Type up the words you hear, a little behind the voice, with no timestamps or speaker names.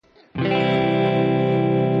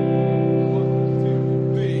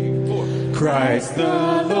Christ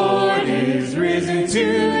the Lord is risen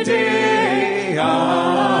today. Hallelujah.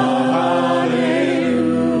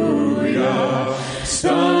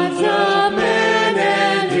 Sons of men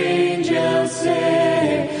and angels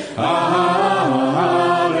say, hallelujah.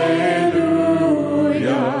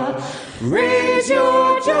 Raise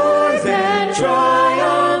your joys and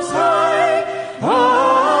triumphs high. Hallelujah.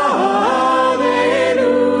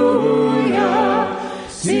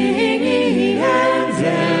 Sing ye hands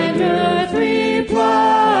and earth reply.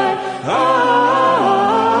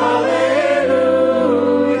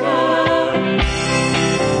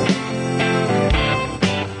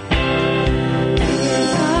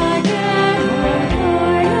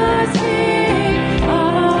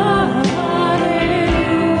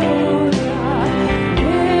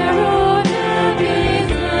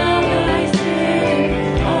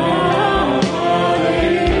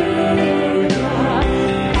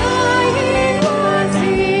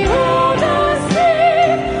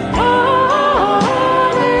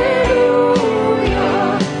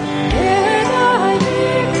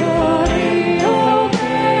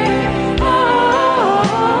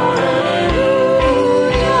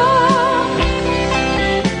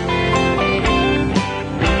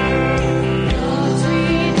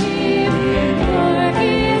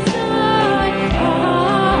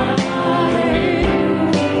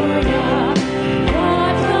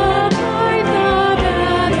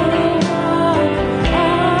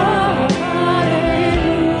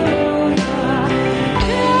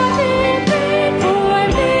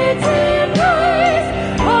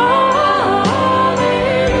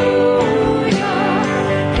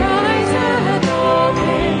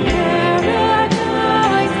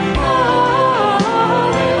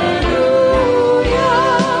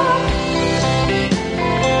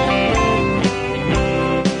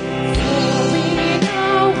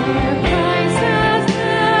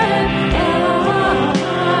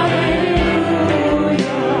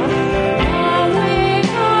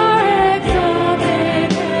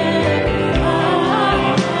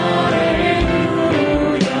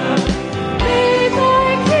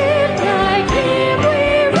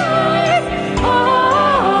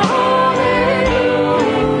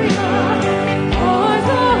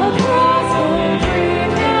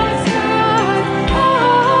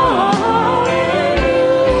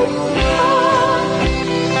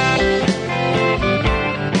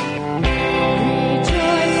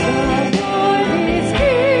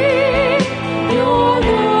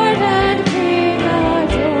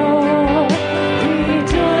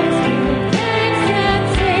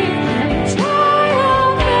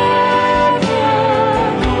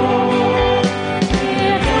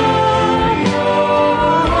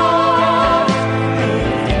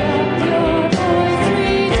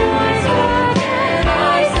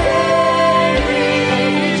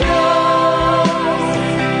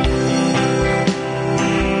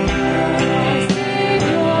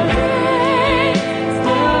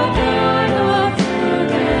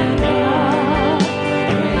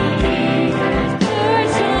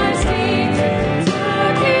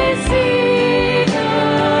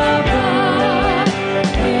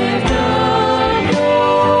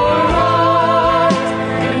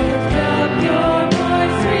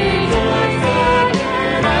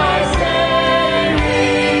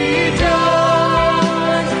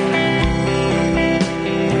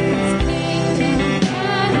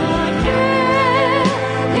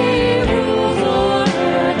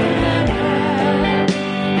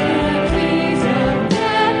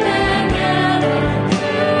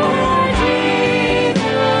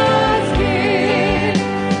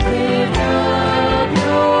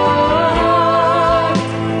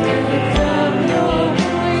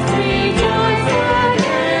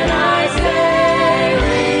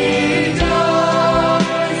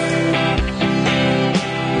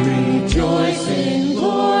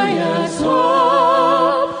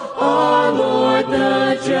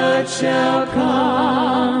 Shall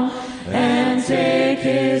come and take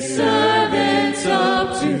his servants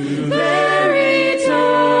up to their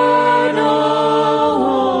eternal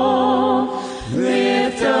home.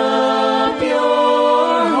 Lift up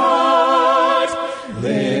your heart,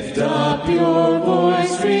 lift up your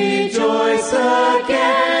voice, rejoice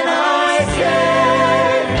again, I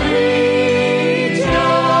say,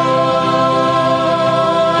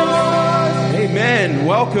 rejoice. Amen.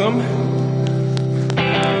 Welcome.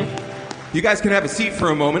 You guys can have a seat for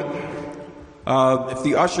a moment. If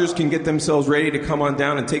the ushers can get themselves ready to come on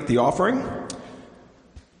down and take the offering,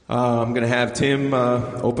 I'm going to have Tim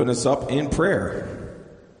open us up in prayer.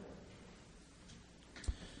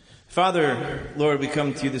 Father, Lord, we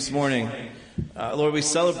come to you this morning Lord, we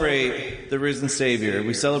celebrate the risen Savior.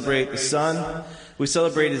 We celebrate the Son. We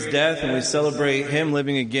celebrate his death, and we celebrate him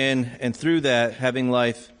living again, and through that, having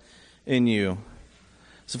life in you.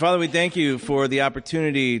 So, Father, we thank you for the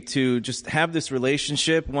opportunity to just have this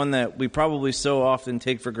relationship, one that we probably so often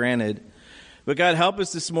take for granted. But, God, help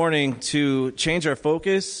us this morning to change our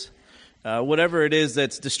focus, whatever it is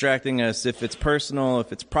that's distracting us, if it's personal,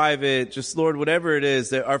 if it's private, just, Lord, whatever it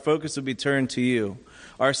is, that our focus would be turned to you,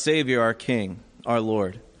 our Savior, our King, our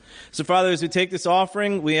Lord. So, Father, as we take this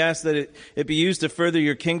offering, we ask that it be used to further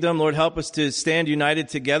your kingdom. Lord, help us to stand united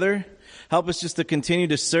together. Help us just to continue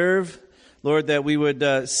to serve. Lord, that we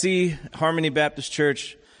would see Harmony Baptist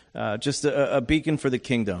Church just a beacon for the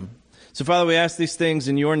kingdom. So, Father, we ask these things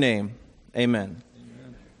in your name. Amen.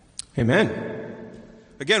 Amen.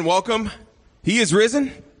 Again, welcome. He is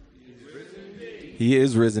risen. He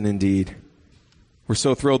is risen indeed. We're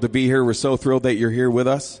so thrilled to be here. We're so thrilled that you're here with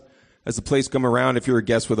us. As the plays come around, if you're a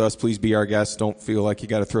guest with us, please be our guest. Don't feel like you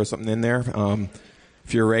got to throw something in there.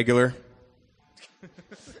 If you're a regular.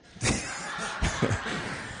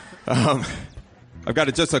 I've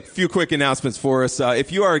got just a few quick announcements for us.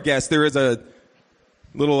 If you are a guest, there is a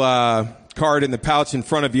little card in the pouch in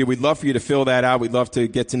front of you. We'd love for you to fill that out. We'd love to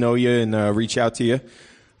get to know you and reach out to you.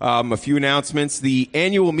 A few announcements. The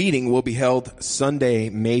annual meeting will be held Sunday,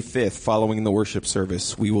 May 5th, following the worship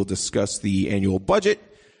service. We will discuss the annual budget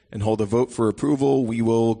and hold a vote for approval. We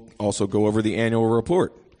will also go over the annual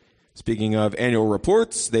report. Speaking of annual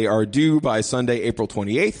reports, they are due by Sunday, April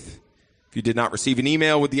 28th. If you did not receive an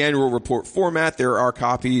email with the annual report format, there are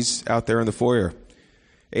copies out there in the foyer.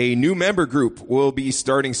 A new member group will be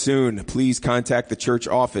starting soon. Please contact the church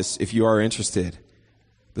office if you are interested.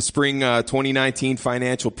 The spring 2019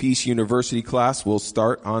 Financial Peace University class will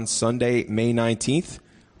start on Sunday, May 19th.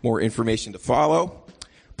 More information to follow.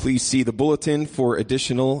 Please see the bulletin for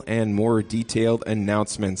additional and more detailed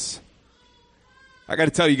announcements. I got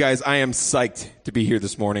to tell you guys, I am psyched to be here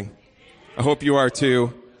this morning. I hope you are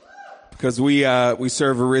too, because we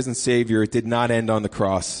serve a risen Savior. It did not end on the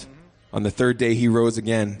cross. On the third day, he rose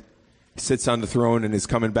again. He sits on the throne and is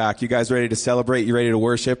coming back. You guys ready to celebrate? You ready to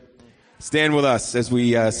worship? Stand with us as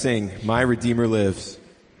we sing, My Redeemer Lives.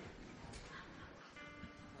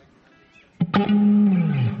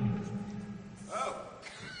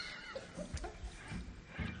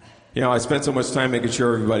 You know, I spent so much time making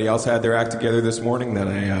sure everybody else had their act together this morning that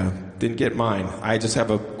I didn't get mine. I just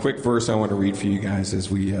have a quick verse I want to read for you guys as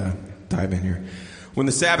we dive in here. When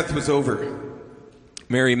the Sabbath was over,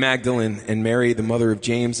 Mary Magdalene and Mary, the mother of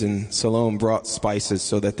James and Salome, brought spices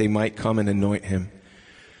so that they might come and anoint him.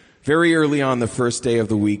 Very early on the first day of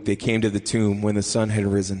the week, they came to the tomb when the sun had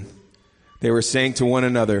risen. They were saying to one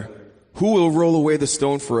another, "Who will roll away the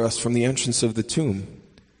stone for us from the entrance of the tomb?"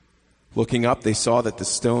 Looking up, they saw that the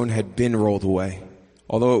stone had been rolled away,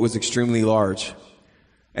 although it was extremely large.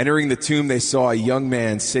 Entering the tomb, they saw a young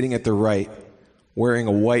man sitting at the right, wearing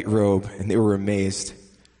a white robe, and they were amazed.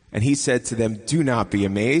 And he said to them, "Do not be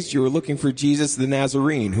amazed. You are looking for Jesus the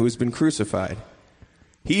Nazarene, who has been crucified.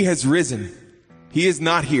 He has risen. He is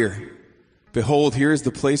not here. Behold, here is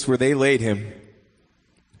the place where they laid him."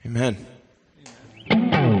 Amen.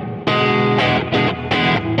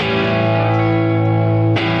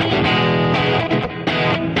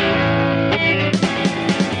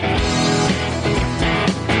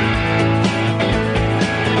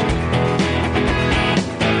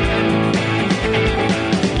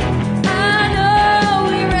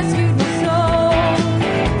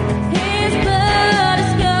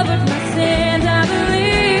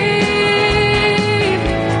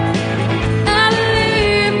 I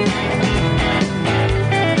believe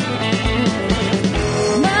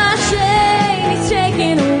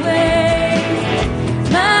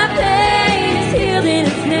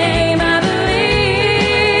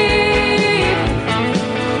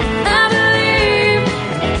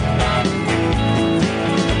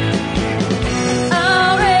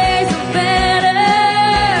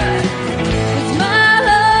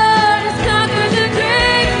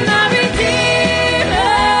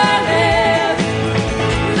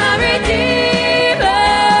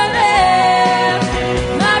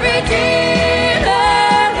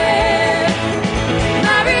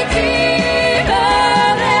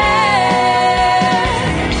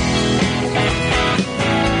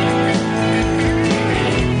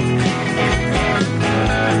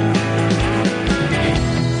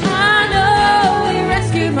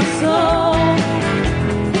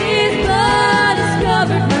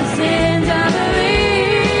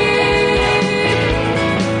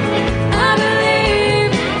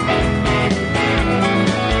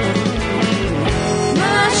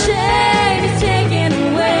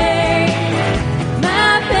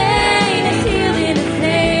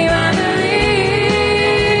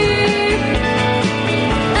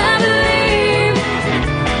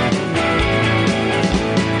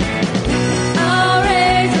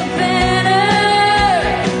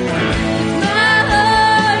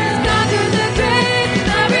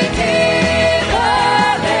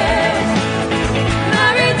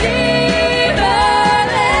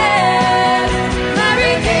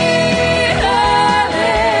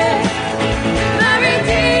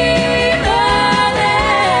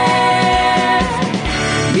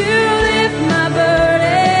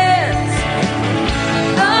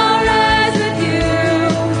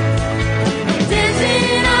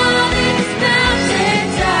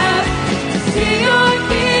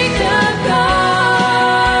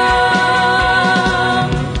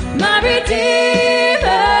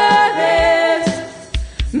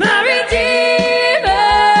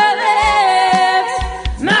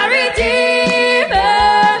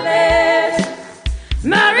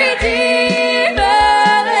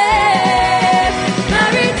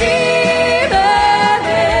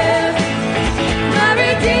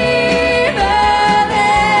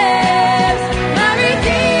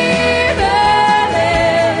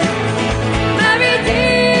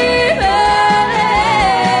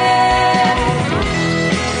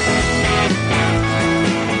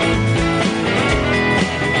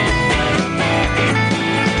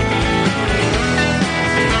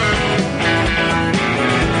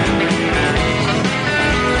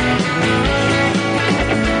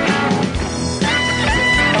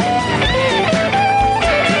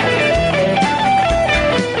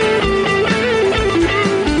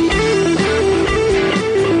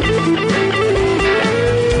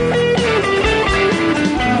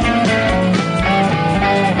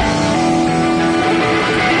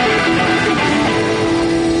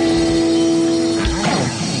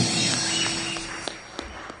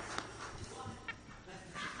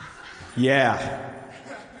Yeah.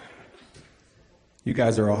 You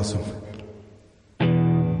guys are awesome.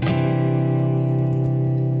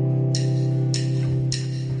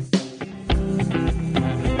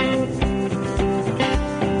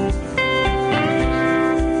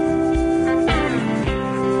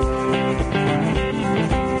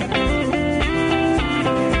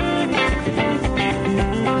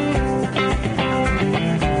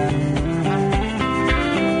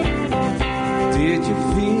 Did you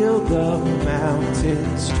feel the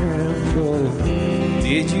mountains tremble?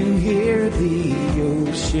 Did you hear the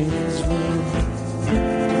oceans roar?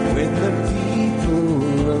 When the people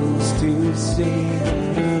rose to sing,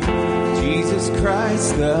 Jesus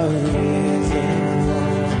Christ the risen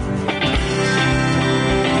Lord.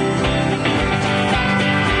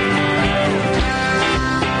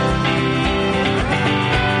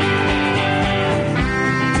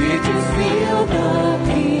 Did you feel the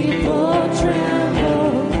people tremble?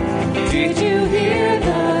 Did you hear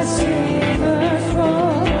the singers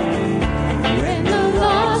roar? When the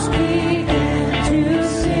lost began to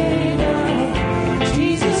sing of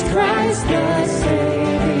Jesus Christ the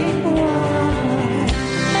saving one.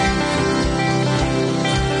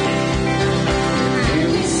 Here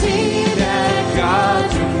we see that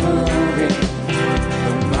God's moving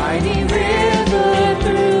the mighty river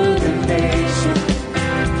through the nation,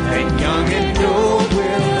 and young and old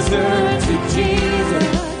will turn to Jesus.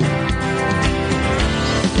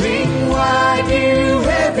 Swing wide, you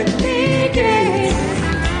heavenly gates,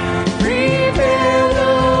 prepare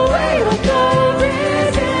the way of the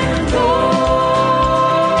risen Lord.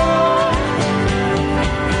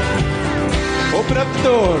 Open up the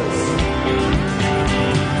doors.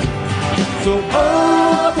 So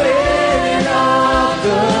open up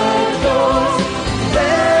the doors.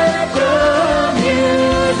 Let the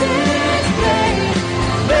music play.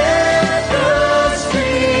 Let the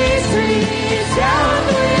streets resound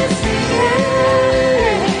with singing.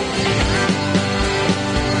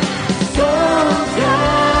 Songs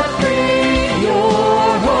that bring your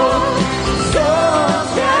hope. Songs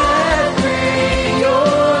that bring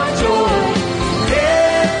your joy.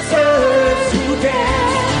 Dancers who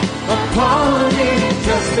dance upon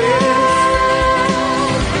injustice.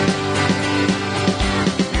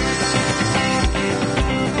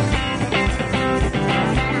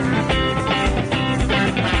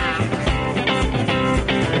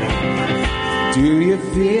 Do you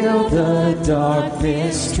feel the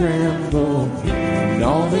darkness tremble? And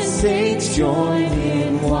all the saints join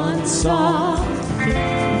in one song.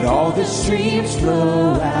 And all the streams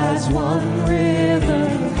flow as one river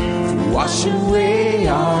to wash away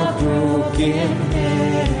our brokenness.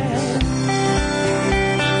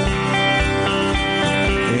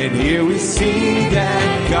 And here we see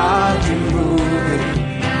that God is moving.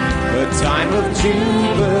 A time of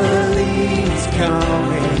jubilee is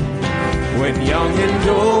coming, when young and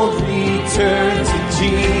old return to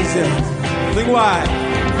Jesus. Fling wide.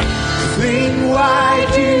 Fling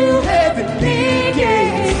wide, you heavenly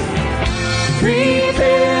gates.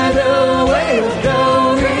 Prepare the way of the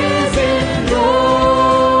risen Lord.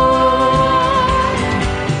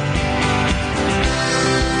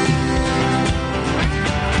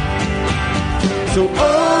 So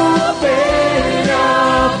open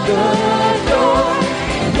up the door.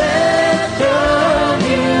 Let the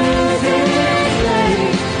music play.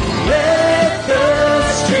 Let the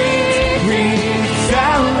street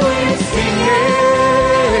resound with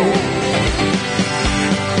singing.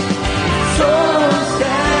 Songs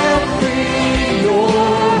that bring your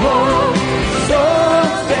hope.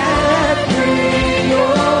 Songs that bring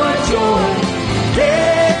your joy.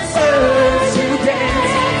 Dancers who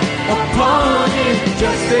dance upon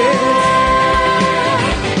injustice.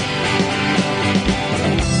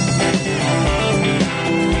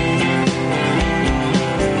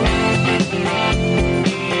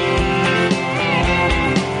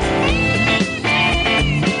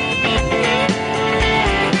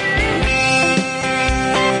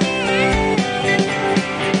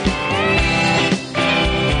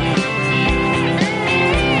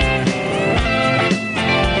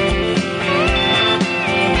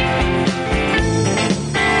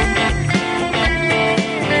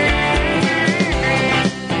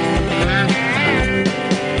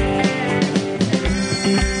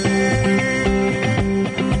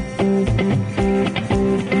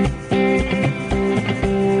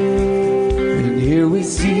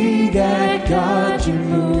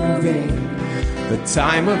 The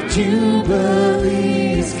time of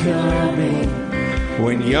jubilee is coming,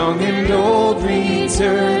 when young and old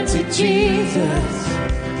return to Jesus.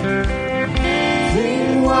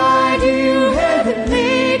 Fling wide, you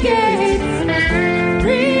heavenly gates,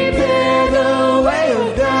 prepare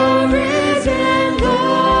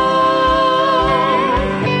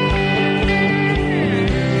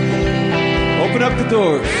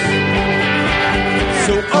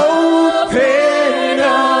So open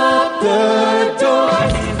up the door,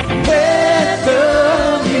 let the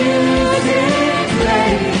music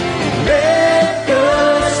play, let the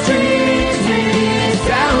strings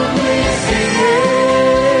resound with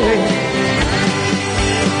singing.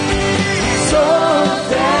 Songs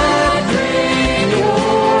that bring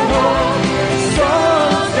your home,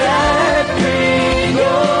 songs that bring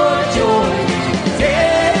your joy,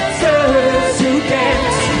 dancers who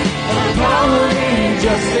dance upon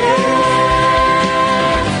injustice.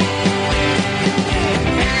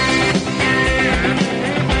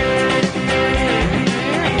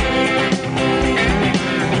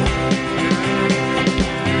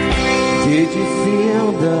 Did you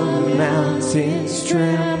feel the mountains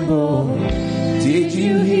tremble? Did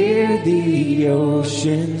you hear the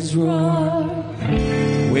oceans roar?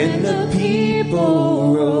 When the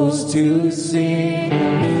people rose to sing,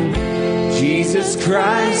 Jesus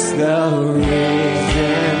Christ, the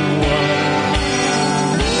risen one.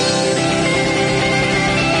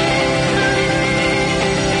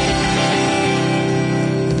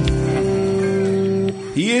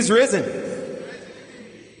 He is risen.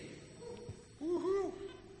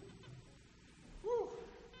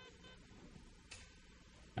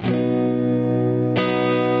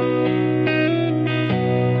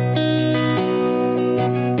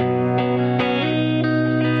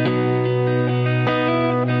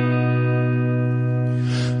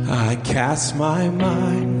 Cast my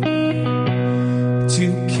mind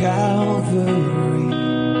to Calvary,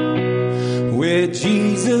 where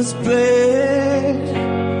Jesus bled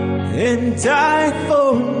and died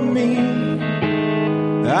for me.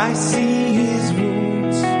 I see his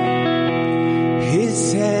wounds,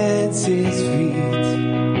 his hands, his feet,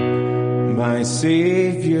 my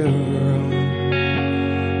Savior on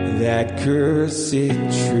that cursed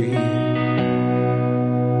tree.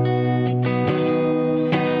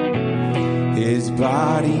 His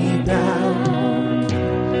body bound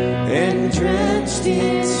and drenched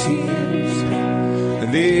in tears,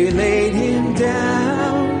 they laid him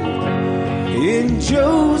down in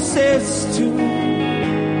Joseph's tomb,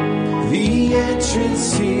 the entrance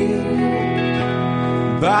sealed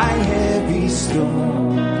by heavy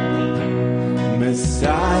storm.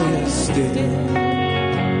 Messiah still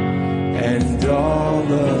and all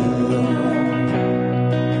alone.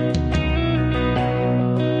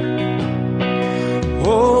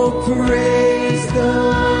 Oh, praise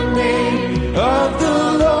the name of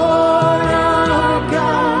the Lord our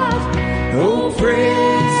God. Oh,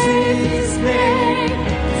 praise his name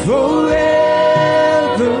forevermore.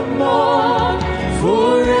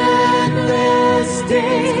 For endless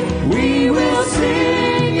days we will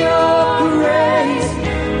sing your praise.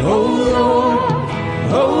 Oh,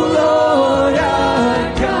 Lord our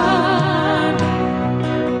God.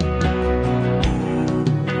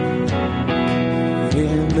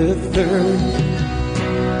 In the third,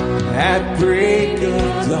 at break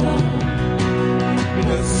of dawn,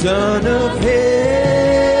 the Son of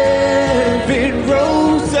Heaven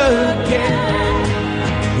rose again.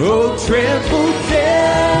 Oh, trample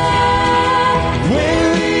death,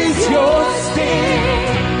 where is your sting?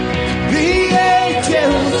 The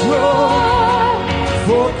angels roar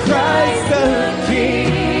for Christ the King.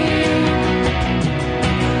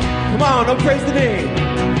 Come on, oh, praise the name.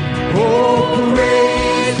 Oh,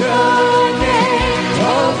 praise the name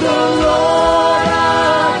of the Lord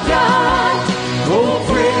our God. Oh,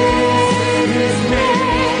 praise his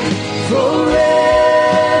name forevermore.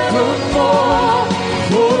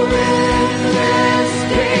 For endless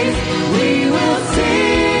days we will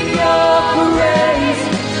sing your praise.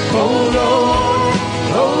 Oh,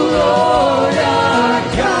 Lord our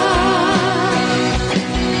God.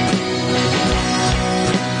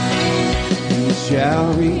 He shall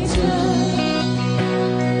return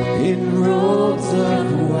in robes of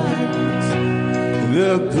white,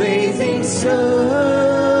 the blazing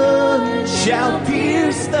sun shall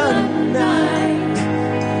pierce the night,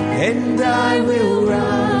 and I will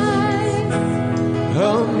rise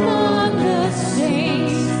among the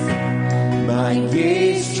saints, my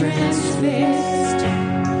gaze transfixed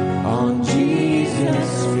on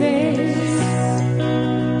Jesus' face.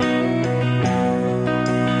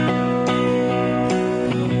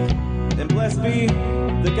 And blessed be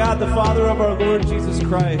the God, the Father of our Lord Jesus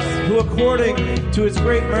Christ, who according to his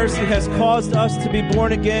great mercy has caused us to be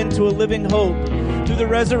born again to a living hope through the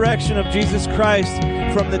resurrection of Jesus Christ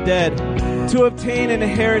from the dead, to obtain an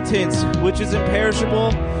inheritance which is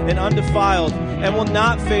imperishable and undefiled and will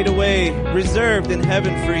not fade away, reserved in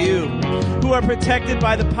heaven for you, who are protected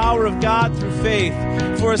by the power of God through faith,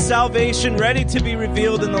 for a salvation ready to be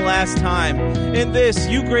revealed in the last time. In this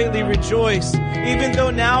you greatly rejoice, even though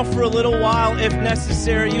now for a little while, if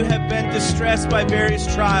necessary, you have been distressed by various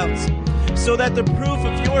trials, so that the proof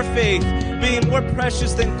of your faith, being more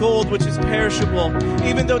precious than gold which is perishable,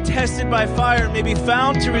 even though tested by fire, may be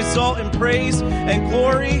found to result in praise and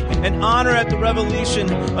glory and honor at the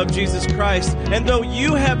revelation of Jesus Christ. And though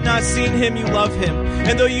you have not seen him, you love him.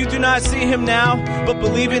 And though you do not see him now, but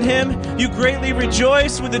believe in him, you greatly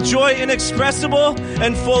rejoice with a joy inexpressible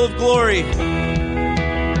and full of glory.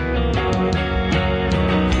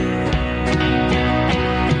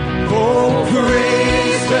 Oh,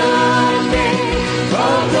 praise the name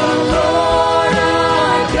of the Lord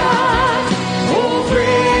our God. Oh,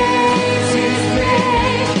 praise his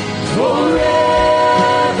name forevermore.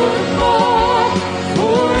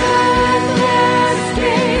 For endless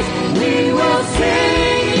days we will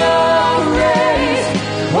sing your praise.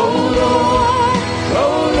 Oh, Lord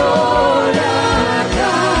our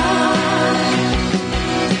God.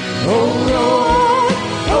 Oh, Lord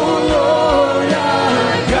our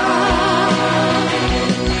God.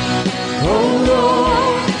 Oh, Lord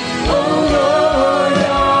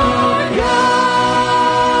our God.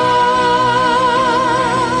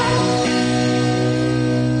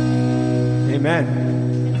 Amen.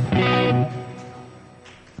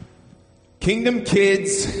 Kingdom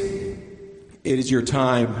kids, it is your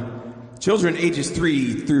time. Children ages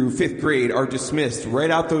 3 through 5th grade are dismissed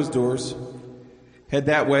right out those doors. Head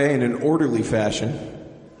that way in an orderly fashion.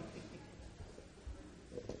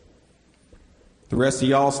 The rest of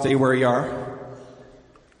y'all stay where you are.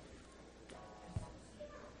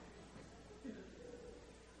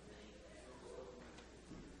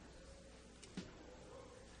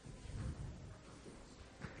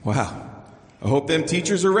 Wow. I hope them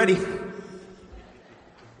teachers are ready.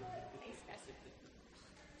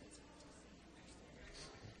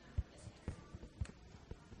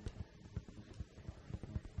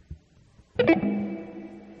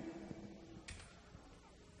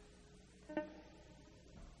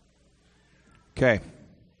 Okay.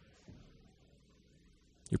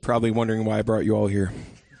 You're probably wondering why I brought you all here.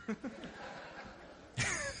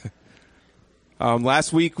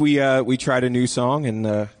 Last week we tried a new song, and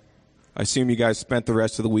I assume you guys spent the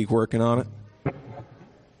rest of the week working on it.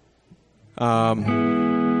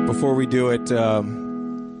 Before we do it, a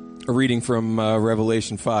reading from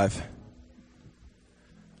Revelation 5.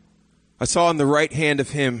 I saw in the right hand of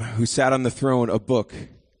him who sat on the throne a book,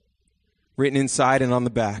 written inside and on the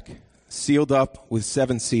back, sealed up with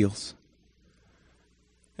 7 seals.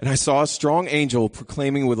 And I saw a strong angel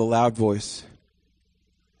proclaiming with a loud voice,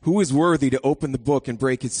 "Who is worthy to open the book and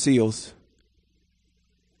break its seals?"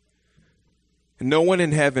 And no one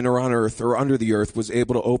in heaven or on earth or under the earth was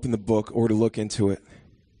able to open the book or to look into it.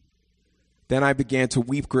 Then I began to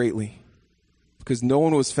weep greatly, because no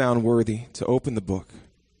one was found worthy to open the book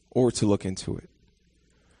or to look into it.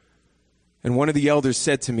 And one of the elders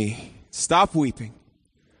said to me, "Stop weeping.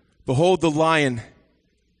 Behold, the Lion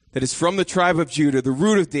that is from the tribe of Judah, the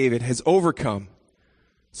Root of David, has overcome,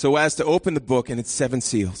 so as to open the book and its 7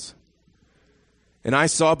 seals." And I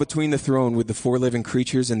saw between the throne with the 4 living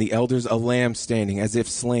creatures and the elders a lamb standing as if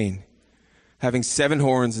slain, having 7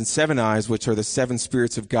 horns and 7 eyes, which are the 7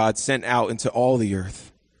 spirits of God sent out into all the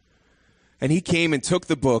earth. And he came and took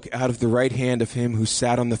the book out of the right hand of him who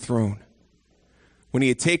sat on the throne. When he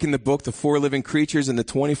had taken the book, the 4 living creatures and the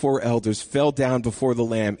 24 elders fell down before the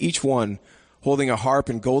Lamb, each one holding a harp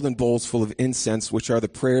and golden bowls full of incense, which are the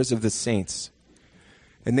prayers of the saints.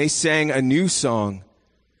 And they sang a new song,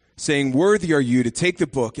 saying, "Worthy are you to take the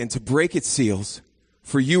book and to break its seals,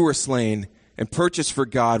 for you were slain and purchased for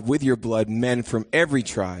God with your blood men from every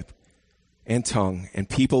tribe and tongue and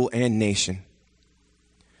people and nation.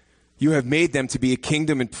 You have made them to be a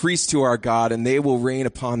kingdom and priests to our God, and they will reign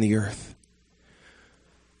upon the earth."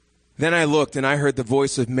 Then I looked, and I heard the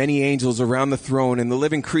voice of many angels around the throne, and the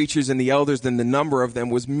living creatures and the elders, and the number of them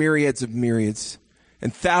was myriads of myriads,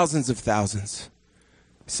 and thousands of thousands,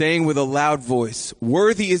 saying with a loud voice,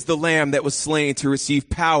 "Worthy is the Lamb that was slain to receive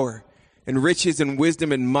power and riches and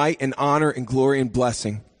wisdom and might and honor and glory and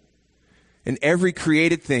blessing." And every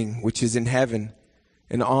created thing which is in heaven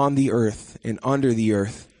and on the earth and under the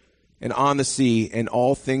earth and on the sea and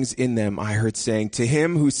all things in them, I heard saying, "To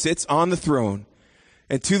him who sits on the throne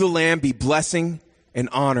and to the Lamb be blessing and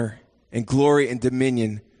honor and glory and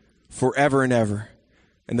dominion forever and ever."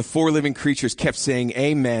 And the 4 living creatures kept saying,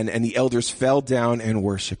 "Amen," and the elders fell down and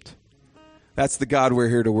worshipped. That's the God we're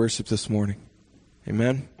here to worship this morning.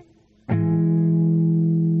 Amen.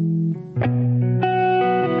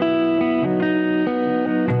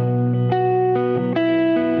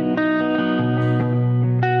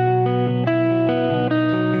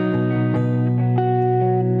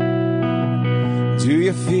 Do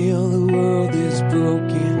you feel the world is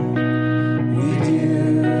broken? We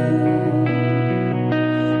do.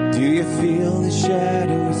 Do you feel the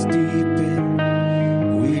shadows deepen?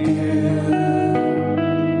 We do.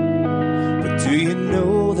 But do you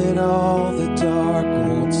know that all the dark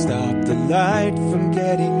won't stop the light from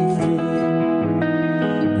getting through?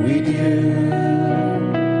 We do.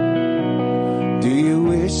 Do you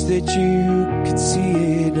wish that you could see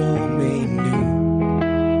it all made new?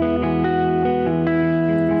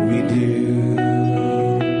 We do.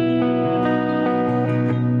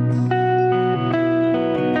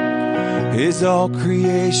 Is all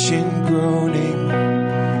creation groaning?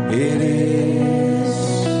 It is.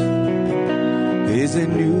 Is a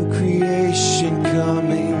new creation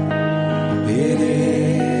coming? It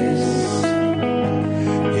is.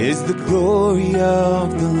 Is the glory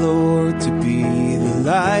of the Lord to be the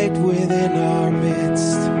light within our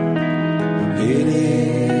midst? It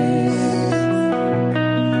is.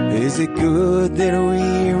 Is it good that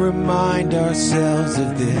we remind ourselves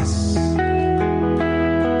of this?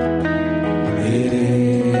 It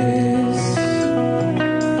is.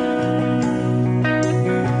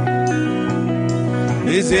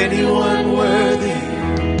 Is anyone worthy?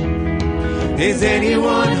 Is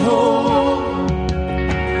anyone whole?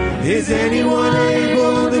 Is anyone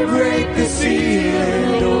able to break the seal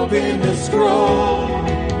and open the scroll?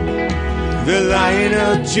 The Lion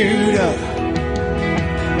of Judah,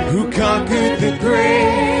 who conquered the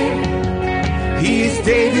grave. He is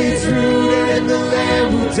David's root and the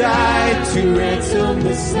Lamb who died to ransom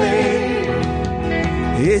the slave.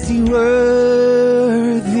 Is he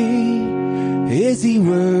worthy? Is he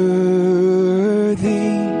worthy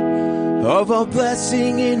of all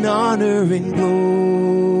blessing and honor and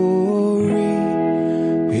glory?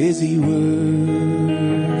 Is he worthy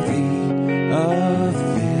of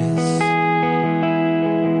this?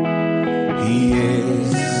 He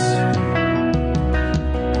is.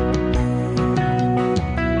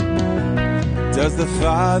 Does the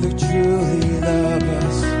Father truly love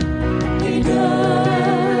us? He does.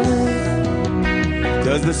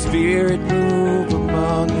 Does the Spirit move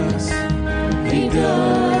among us? He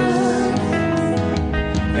does.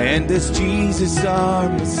 And does Jesus, our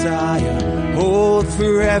Messiah, hold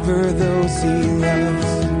forever those he loves?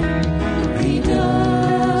 He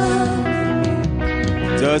does.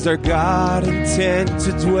 Does our God intend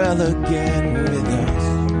to dwell again with us?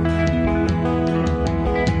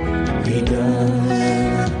 He does.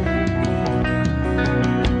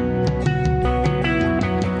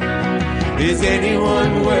 Is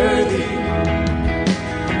anyone worthy?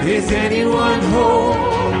 Is anyone whole?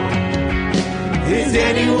 Is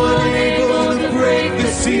anyone able to break the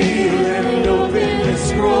seal and open the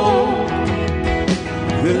scroll?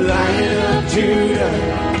 The Lion of Judah,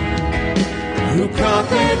 who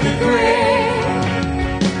conquered the grave.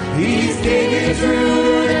 He's David's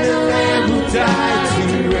root and the Lamb who died to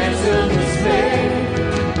ransom the slave.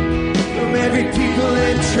 From every people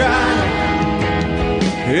and tribe,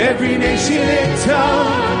 every nation and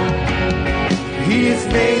tongue, he has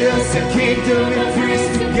made us a kingdom and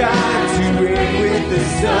priests to God to reign with the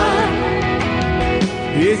Son.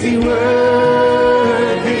 Is he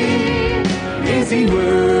worthy? Is he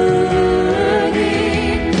worthy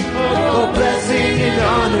of all blessing and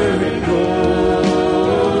honor and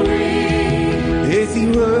glory? Is he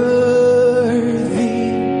worthy?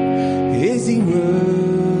 Is he worthy?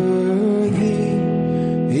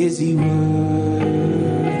 Is he worthy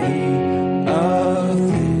of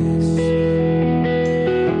this?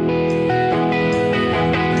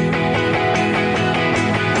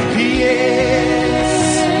 He is.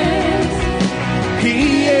 He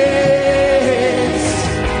is.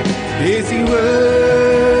 Is he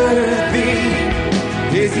worthy?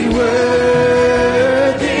 Is he worthy?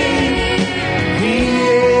 He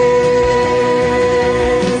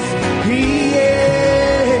is. He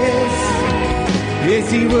is. Is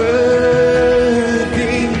he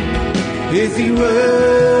worthy? Is he worthy?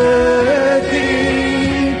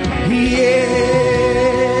 He is.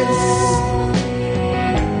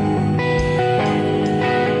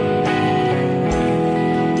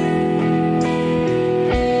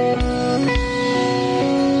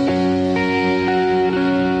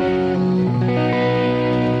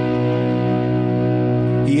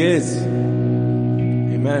 He is.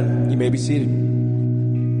 Amen. You may be seated.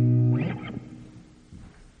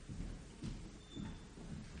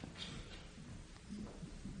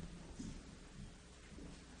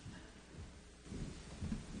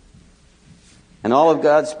 And all of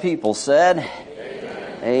God's people said,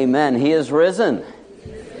 Amen. Amen. He is risen.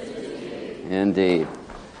 Indeed.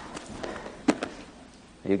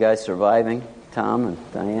 Are you guys surviving, Tom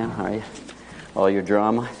and Diane? Are you? All your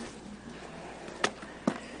drama?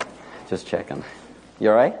 Just checking. You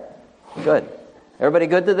all right? Good. Everybody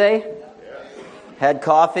good today? Yeah. Had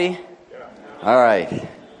coffee? Yeah. All right.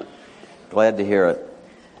 Glad to hear it.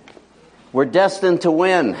 We're destined to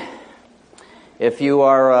win. If you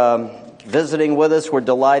are visiting with us, we're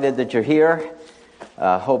delighted that you're here.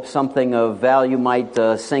 Hope something of value might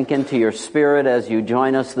sink into your spirit as you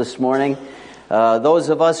join us this morning. Those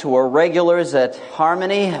of us who are regulars at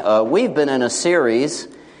Harmony, we've been in a series,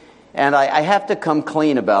 and I have to come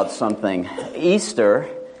clean about something. Easter,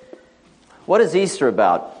 what is Easter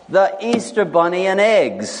about? The Easter bunny and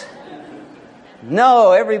eggs.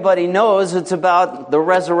 No, everybody knows it's about the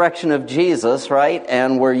resurrection of Jesus, right?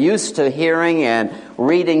 And we're used to hearing and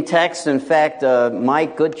reading text. In fact,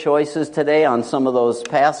 Mike, good choices today on some of those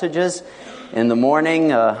passages. In the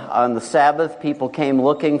morning, on the Sabbath, people came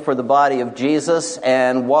looking for the body of Jesus.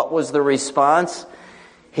 And what was the response?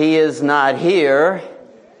 He is not here.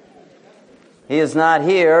 He is not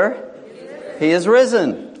here. He is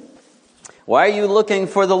risen. Why are you looking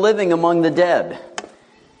for the living among the dead?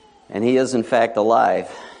 And he is, in fact, alive.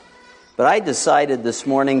 But I decided this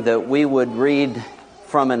morning that we would read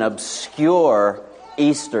from an obscure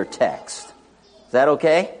Easter text. Is that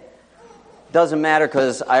okay? Doesn't matter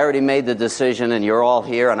because I already made the decision and you're all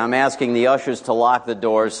here, and I'm asking the ushers to lock the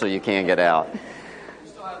doors so you can't get out.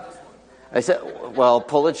 I said, well,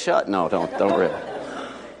 pull it shut. No, don't really.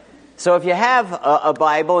 So if you have a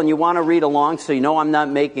Bible and you want to read along so you know I'm not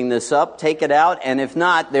making this up, take it out. And if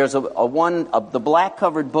not, there's the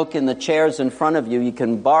black-covered book in the chairs in front of you. You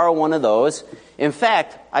can borrow one of those. In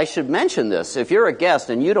fact, I should mention this. If you're a guest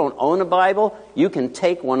and you don't own a Bible, you can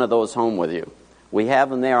take one of those home with you. We have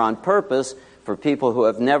them there on purpose for people who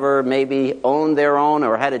have never maybe owned their own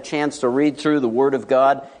or had a chance to read through the Word of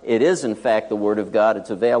God. It is, in fact, the Word of God. It's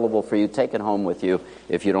available for you. Take it home with you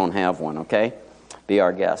if you don't have one, okay? Be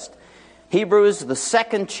our guest. Hebrews, the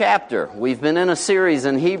 2nd chapter. We've been in a series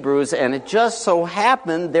in Hebrews, and it just so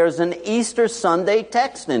happened there's an Easter Sunday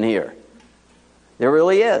text in here. There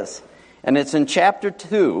really is. And it's in chapter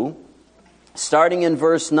 2, starting in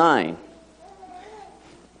verse 9.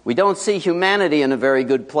 We don't see humanity in a very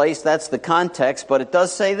good place. That's the context, but it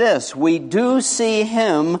does say this. We do see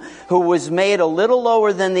him who was made a little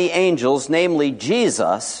lower than the angels, namely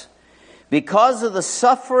Jesus, because of the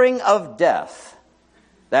suffering of death.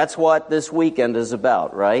 That's what this weekend is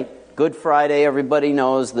about, right? Good Friday, everybody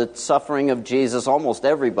knows the suffering of Jesus. Almost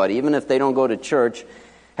everybody, even if they don't go to church,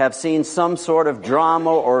 have seen some sort of drama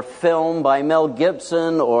or film by Mel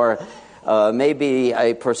Gibson or maybe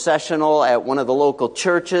a processional at one of the local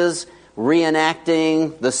churches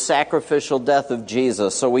reenacting the sacrificial death of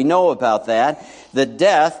Jesus. So we know about that. The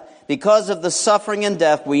death, because of the suffering and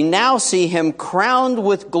death, we now see him crowned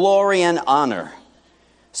with glory and honor,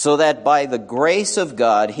 so that by the grace of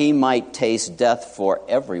God he might taste death for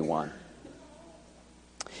everyone.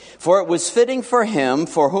 For it was fitting for him,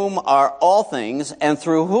 for whom are all things, and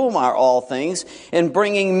through whom are all things, in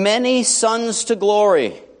bringing many sons to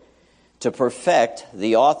glory, to perfect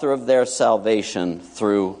the author of their salvation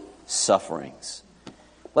through sufferings.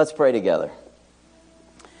 Let's pray together.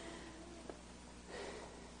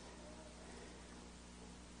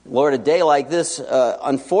 Lord, a day like this,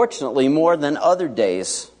 unfortunately, more than other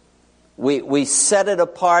days, we set it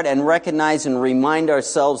apart and recognize and remind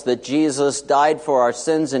ourselves that Jesus died for our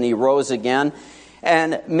sins and he rose again.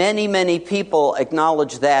 And many, many people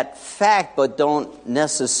acknowledge that fact, but don't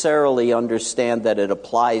necessarily understand that it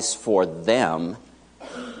applies for them,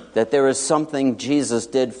 that there is something Jesus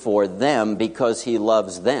did for them because he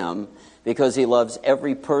loves them, because he loves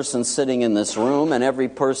every person sitting in this room and every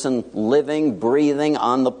person living, breathing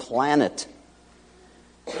on the planet.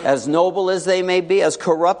 As noble as they may be, as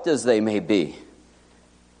corrupt as they may be,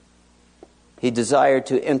 he desired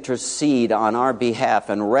to intercede on our behalf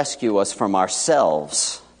and rescue us from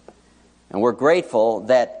ourselves. And we're grateful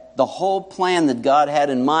that the whole plan that God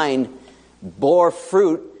had in mind bore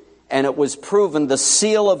fruit, and it was proven. The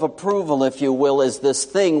seal of approval, if you will, is this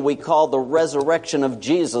thing we call the resurrection of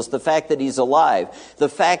Jesus, the fact that he's alive, the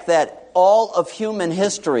fact that all of human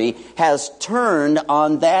history has turned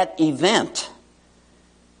on that event.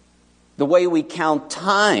 The way we count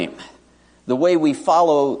time, the way we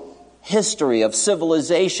follow history of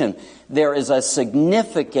civilization, there is a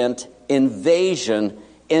significant invasion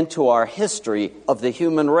into our history of the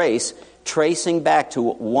human race, tracing back to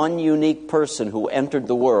one unique person who entered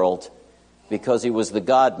the world because he was the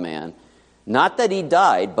God-man, Not that he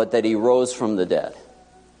died, but that he rose from the dead.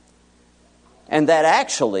 And that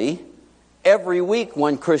actually, every week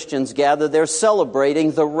when Christians gather, they're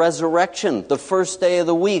celebrating the resurrection, the first day of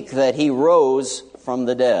the week that he rose from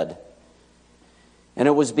the dead. And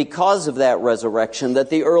it was because of that resurrection that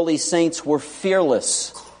the early saints were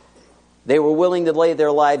fearless. They were willing to lay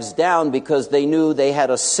their lives down because they knew they had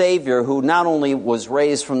a Savior who not only was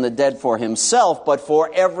raised from the dead for himself, but for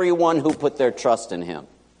everyone who put their trust in him.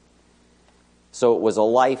 So it was a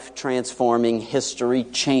life-transforming,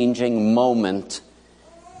 history-changing moment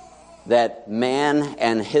that man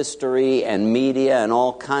and history and media and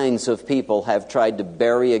all kinds of people have tried to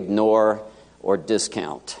bury, ignore, or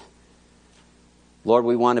discount. Lord,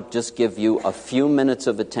 we want to just give you a few minutes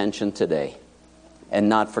of attention today and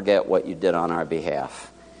not forget what you did on our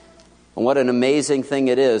behalf. And what an amazing thing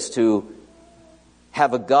it is to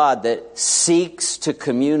have a God that seeks to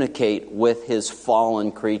communicate with his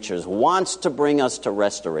fallen creatures, wants to bring us to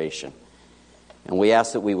restoration. And we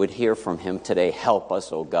ask that we would hear from him today. Help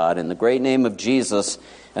us, O God, in the great name of Jesus.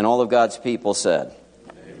 And all of God's people said,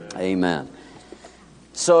 Amen.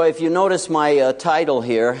 So if you notice my title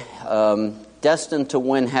here, Destined to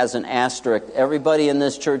Win has an asterisk. Everybody in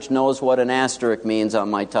this church knows what an asterisk means on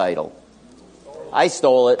my title. I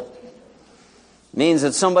stole it. It means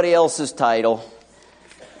it's somebody else's title.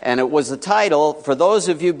 And it was the title, for those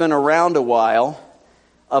of you who've been around a while,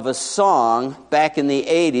 of a song back in the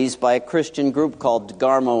 80s by a Christian group called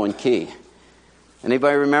Garmo and Key.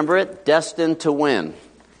 Anybody remember it? Destined to Win.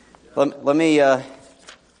 Let me, I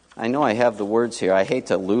know I have the words here. I hate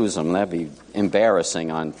to lose them. That'd be embarrassing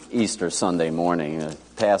on Easter Sunday morning. The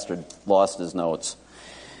pastor lost his notes.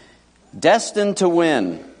 Destined to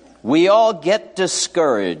win. We all get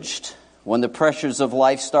discouraged when the pressures of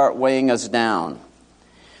life start weighing us down.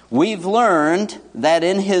 We've learned that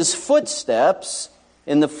in his footsteps,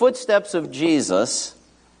 in the footsteps of Jesus,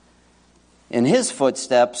 in his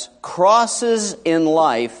footsteps, crosses in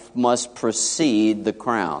life must precede the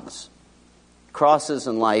crowns. Crosses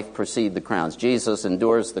in life precede the crowns. Jesus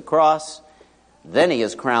endures the cross, then he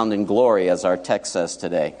is crowned in glory, as our text says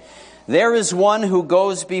today. There is one who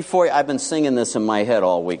goes before you. I've been singing this in my head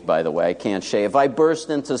all week, by the way. I can't shave. If I burst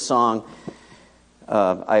into song,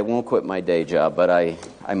 I won't quit my day job, but I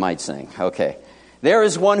might sing. Okay. There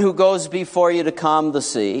is one who goes before you to calm the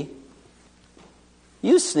sea.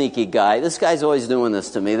 You sneaky guy. This guy's always doing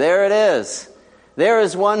this to me. There it is. There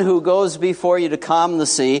is one who goes before you to calm the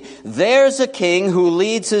sea. There's a king who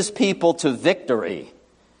leads his people to victory.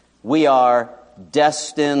 We are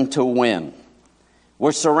destined to win.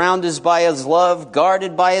 We're surrounded by his love,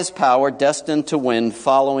 guarded by his power, destined to win,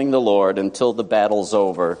 following the Lord until the battle's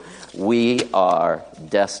over. We are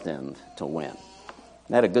destined to win. Isn't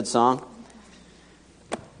that a good song?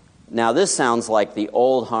 Now, this sounds like the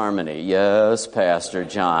old harmony. Yes, Pastor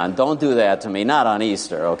John. Don't do that to me. Not on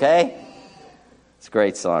Easter, okay? It's a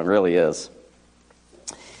great song. It really is.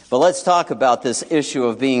 But let's talk about this issue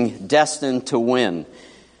of being destined to win.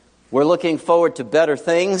 We're looking forward to better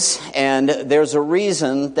things, and there's a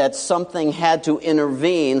reason that something had to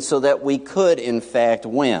intervene so that we could, in fact,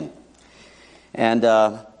 win. And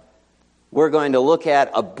we're going to look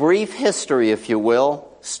at a brief history, if you will,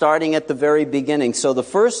 starting at the very beginning. So the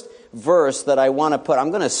first verse that I want to put,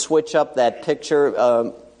 I'm going to switch up that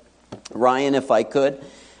picture, Ryan, if I could,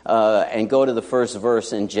 and go to the first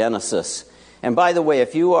verse in Genesis. And by the way,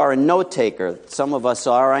 if you are a note taker, some of us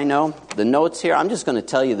are, I know, the notes here, I'm just going to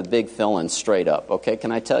tell you the big fill-ins straight up, okay?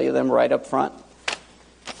 Can I tell you them right up front?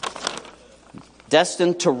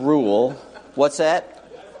 Destined to rule. What's that?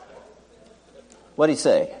 What did he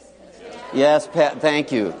say? Yes, Pat,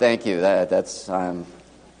 thank you. That's I'm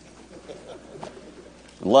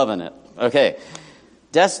loving it. Okay.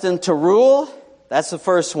 Destined to rule, that's the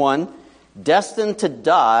first one. Destined to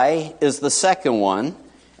die is the second one.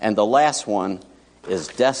 And the last one is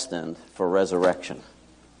destined for resurrection.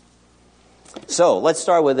 So, let's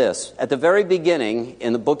start with this. At the very beginning,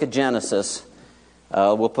 in the book of Genesis,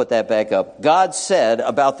 we'll put that back up. God said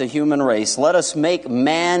about the human race, let us make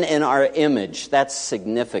man in our image. That's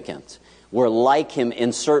significant. We're like him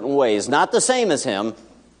in certain ways. Not the same as him.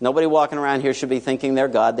 Nobody walking around here should be thinking they're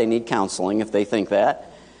God. They need counseling if they think that.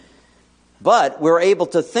 But we're able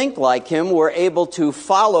to think like him. We're able to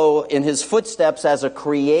follow in his footsteps as a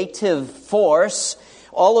creative force.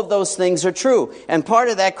 All of those things are true. And part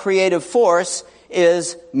of that creative force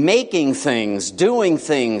is making things, doing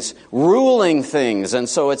things, ruling things. And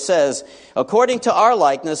so it says, according to our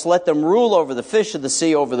likeness, let them rule over the fish of the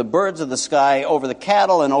sea, over the birds of the sky, over the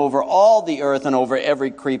cattle, and over all the earth, and over every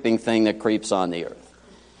creeping thing that creeps on the earth.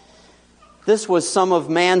 This was some of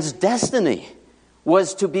man's destiny.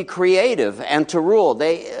 was to be creative and to rule.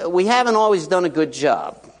 We haven't always done a good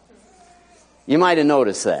job. You might have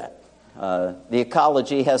noticed that. The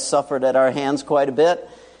ecology has suffered at our hands quite a bit,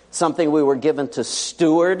 something we were given to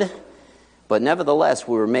steward, but nevertheless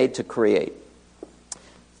we were made to create.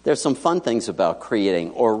 There's some fun things about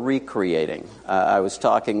creating or recreating. I was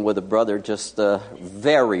talking with a brother just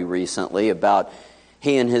very recently about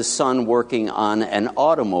he and his son working on an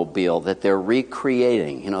automobile that they're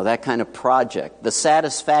recreating, that kind of project. The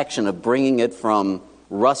satisfaction of bringing it from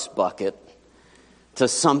rust bucket to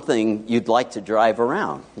something you'd like to drive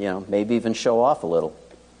around, maybe even show off a little.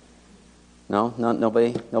 No,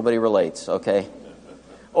 nobody relates, okay.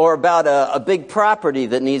 Or about a big property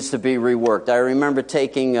that needs to be reworked. I remember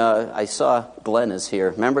I saw Glenn is here.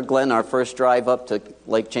 Remember Glenn, our first drive up to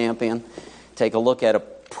Lake Champion? Take a look at a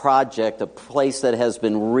project, a place that has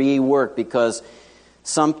been reworked because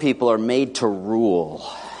some people are made to rule.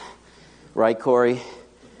 Right, Corey?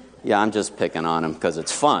 Yeah, I'm just picking on him because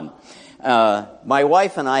it's fun. My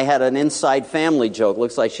wife and I had an inside family joke.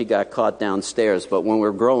 Looks like she got caught downstairs, but when we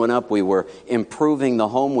were growing up, we were improving the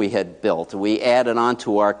home we had built. We added on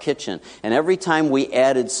to our kitchen, and every time we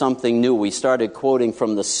added something new, we started quoting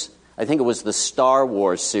from I think it was the Star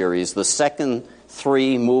Wars series, the second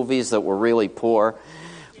 3 movies that were really poor,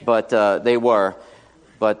 but they were.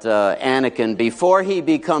 But Anakin, before he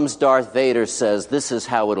becomes Darth Vader, says, "This is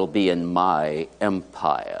how it'll be in my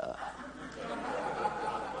empire."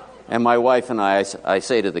 And my wife and I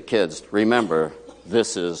say to the kids, remember,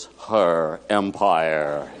 this is her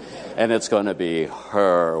empire, and it's going to be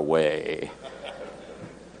her way.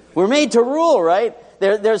 We're made to rule, right?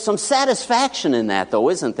 There's some satisfaction in that, though,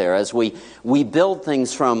 isn't there, as we build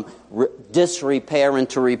things from disrepair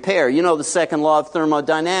into repair. The second law of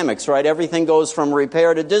thermodynamics, right? Everything goes from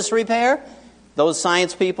repair to disrepair. Those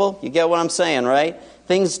science people, you get what I'm saying, right?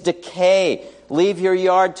 Things decay. Leave your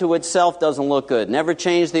yard to itself doesn't look good. Never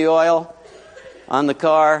change the oil on the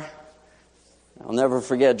car. I'll never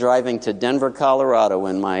forget driving to Denver, Colorado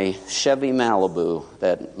in my Chevy Malibu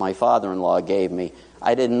that my father-in-law gave me.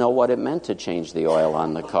 I didn't know what it meant to change the oil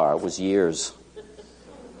on the car. It was years.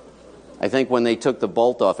 I think when they took the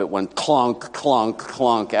bolt off, it went clunk, clunk,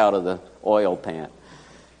 clunk out of the oil pan.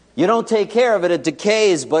 You don't take care of it, it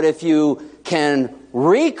decays, but if you can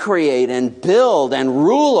recreate and build and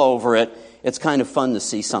rule over it, it's kind of fun to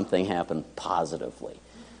see something happen positively.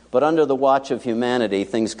 But under the watch of humanity,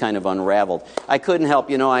 things kind of unraveled. I couldn't help,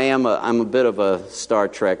 I'm a bit of a Star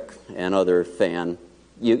Trek and other fan.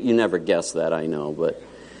 You never guessed that, I know, but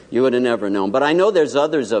you would have never known. But I know there's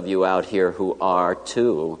others of you out here who are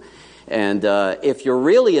too. And if you're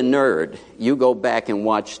really a nerd, you go back and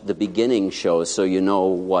watch the beginning shows so you know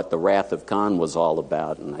what the Wrath of Khan was all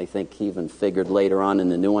about. And I think he even figured later on in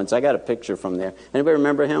the new ones. I got a picture from there. Anybody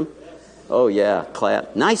remember him? Oh, yeah,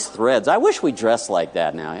 nice threads. I wish we dressed like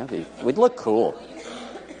that now. We'd look cool.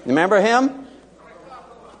 Remember him?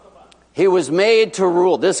 He was made to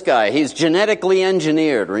rule. This guy, he's genetically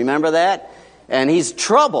engineered. Remember that? And he's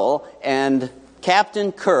trouble. And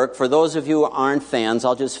Captain Kirk, for those of you who aren't fans,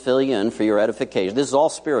 I'll just fill you in for your edification. This is all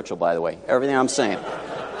spiritual, by the way. Everything I'm saying.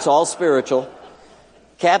 It's all spiritual.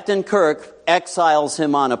 Captain Kirk exiles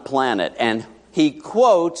him on a planet. And he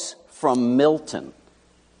quotes from Milton.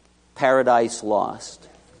 Paradise Lost.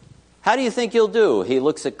 How do you think you'll do? He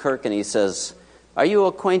looks at Kirk and he says, "Are you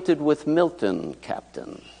acquainted with Milton,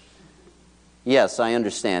 Captain?" "Yes, I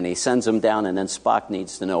understand." He sends him down, and then Spock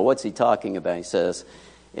needs to know. What's he talking about? He says,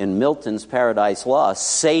 in Milton's Paradise Lost,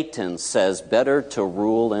 Satan says better to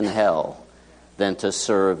rule in hell than to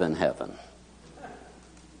serve in heaven.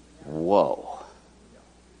 Whoa.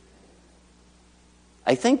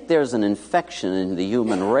 I think there's an infection in the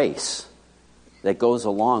human race that goes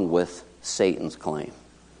along with Satan's claim.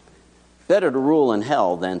 Better to rule in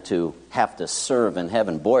hell than to have to serve in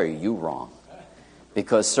heaven. Boy, are you wrong.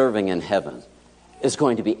 Because serving in heaven is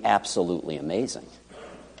going to be absolutely amazing.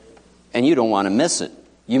 And you don't want to miss it.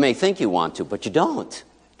 You may think you want to, but you don't.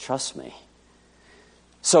 Trust me.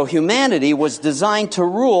 So humanity was designed to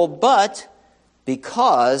rule, but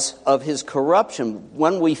because of his corruption,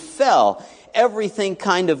 when we fell, everything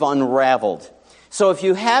kind of unraveled. So if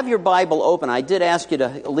you have your Bible open, I did ask you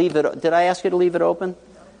to leave it. Did I ask you to leave it open?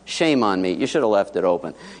 Shame on me. You should have left it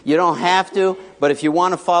open. You don't have to, but if you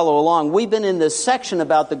want to follow along, we've been in this section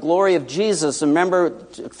about the glory of Jesus. And remember,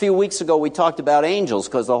 a few weeks ago we talked about angels,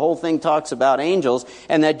 because the whole thing talks about angels,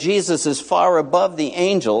 and that Jesus is far above the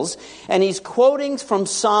angels. And he's quoting from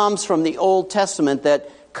Psalms from the Old Testament that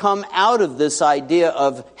come out of this idea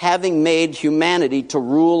of having made humanity to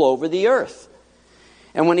rule over the earth.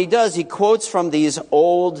 And when he does, he quotes from these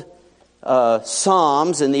old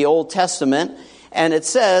Psalms in the Old Testament. And it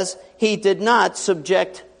says, he did not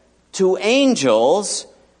subject to angels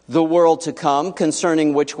the world to come,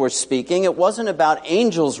 concerning which we're speaking. It wasn't about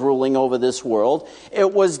angels ruling over this world.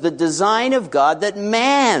 It was the design of God that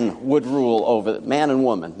man would rule over it. Men and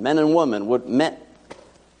women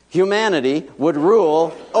humanity would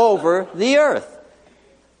rule over the earth.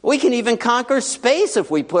 We can even conquer space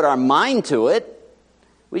if we put our mind to it.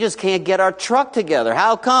 We just can't get our truck together.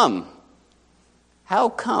 How come? How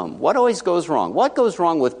come? What always goes wrong? What goes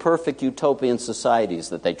wrong with perfect utopian societies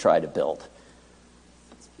that they try to build?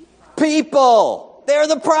 People! They're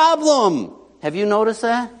the problem! Have you noticed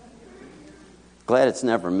that? Glad it's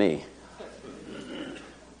never me.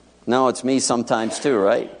 No, it's me sometimes too,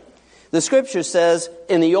 right? The Scripture says,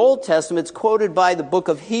 in the Old Testament, it's quoted by the book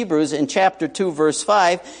of Hebrews in chapter 2, verse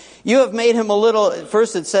 5, you have made him a little,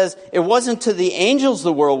 first it says, it wasn't to the angels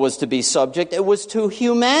the world was to be subject, it was to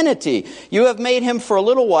humanity. You have made him for a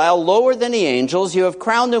little while lower than the angels, you have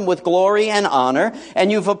crowned him with glory and honor,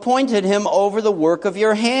 and you've appointed him over the work of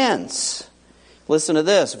your hands. Listen to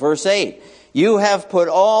this, verse 8. You have put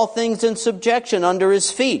all things in subjection under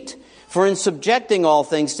his feet. For in subjecting all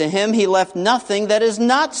things to him, he left nothing that is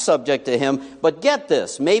not subject to him. But get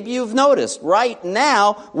this, maybe you've noticed, right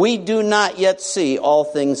now, we do not yet see all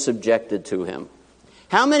things subjected to him.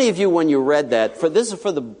 How many of you, when you read that, this is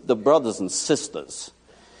for the brothers and sisters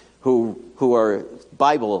who are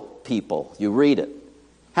Bible people, you read it.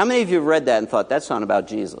 How many of you read that and thought, that's not about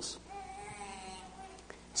Jesus?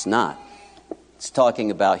 It's not. It's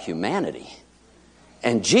talking about humanity.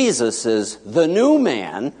 And Jesus is the new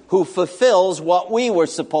man who fulfills what we were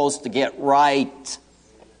supposed to get right.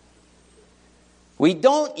 We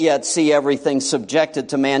don't yet see everything subjected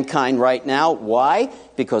to mankind right now. Why?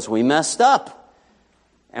 Because we messed up.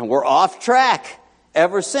 And we're off track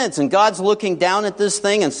ever since. And God's looking down at this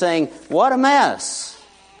thing and saying, what a mess.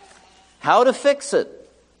 How to fix it?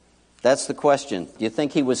 That's the question. Do you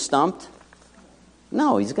think he was stumped?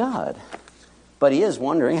 No, he's God. But he is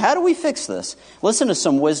wondering, how do we fix this? Listen to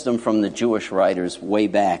some wisdom from the Jewish writers way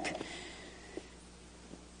back.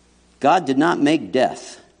 God did not make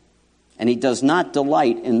death, and he does not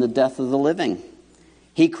delight in the death of the living.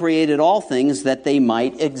 He created all things that they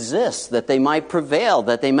might exist, that they might prevail,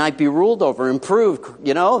 that they might be ruled over, improved,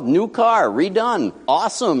 new car, redone,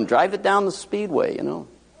 awesome, drive it down the speedway,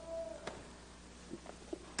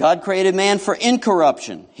 God created man for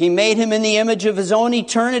incorruption. He made him in the image of his own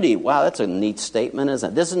eternity. Wow, that's a neat statement,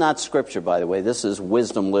 isn't it? This is not scripture, by the way. This is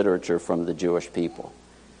wisdom literature from the Jewish people.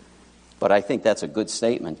 But I think that's a good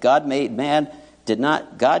statement. God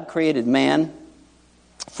created man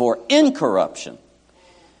for incorruption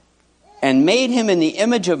and made him in the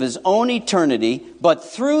image of his own eternity, but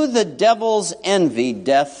through the devil's envy,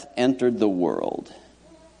 death entered the world.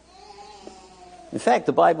 In fact,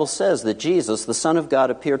 the Bible says that Jesus, the Son of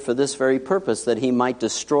God, appeared for this very purpose, that he might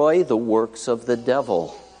destroy the works of the devil.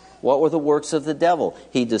 What were the works of the devil?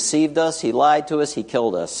 He deceived us, he lied to us, he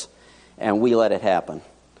killed us, and we let it happen.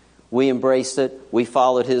 We embraced it, we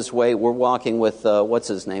followed his way. We're walking with, what's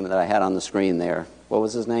his name that I had on the screen there? What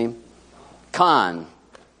was his name? Khan.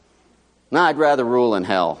 No, I'd rather rule in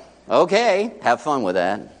hell. Okay, have fun with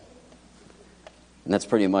that. And that's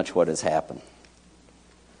pretty much what has happened.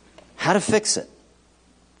 How to fix it?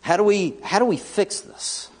 How do we fix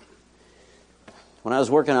this? When I was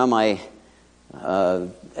working on my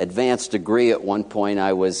advanced degree at one point, I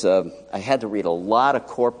had to read a lot of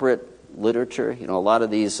corporate literature. A lot of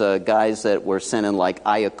these guys that were sent in, like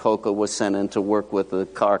Hawco was sent in to work with the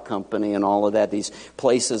car company and all of that. These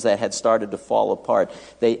places that had started to fall apart.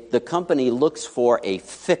 The company looks for a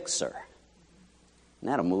fixer. Isn't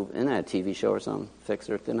that a TV show or something?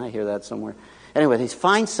 Fixer? Didn't I hear that somewhere? Anyway, they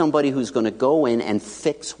find somebody who's going to go in and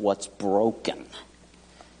fix what's broken.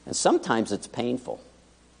 And sometimes it's painful.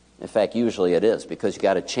 In fact, usually it is, because you've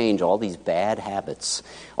got to change all these bad habits,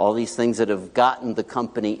 all these things that have gotten the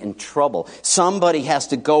company in trouble. Somebody has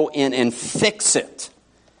to go in and fix it.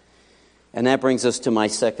 And that brings us to my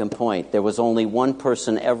second point. There was only one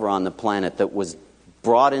person ever on the planet that was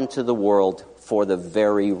brought into the world for the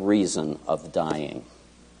very reason of dying.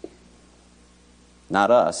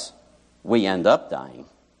 Not us. We end up dying.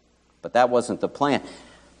 But that wasn't the plan.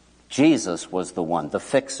 Jesus was the one, the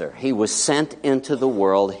fixer. He was sent into the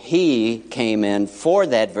world. He came in for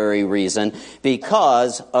that very reason,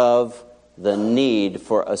 because of the need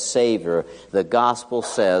for a Savior. The gospel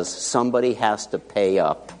says somebody has to pay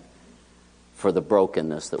up for the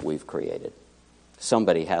brokenness that we've created.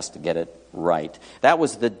 Somebody has to get it right. That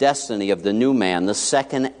was the destiny of the new man, the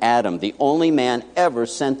second Adam, the only man ever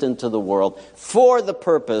sent into the world for the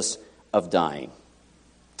purpose of dying.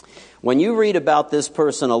 When you read about this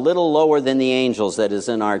person a little lower than the angels that is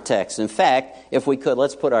in our text, in fact, if we could,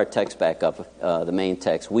 let's put our text back up, the main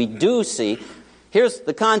text. We do see, here's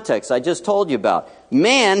the context I just told you about.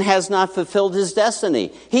 Man has not fulfilled his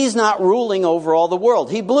destiny. He's not ruling over all the world.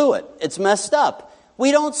 He blew it. It's messed up.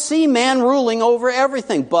 We don't see man ruling over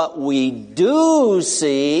everything, but we do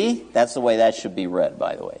see, that's the way that should be read,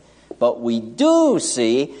 by the way, but we do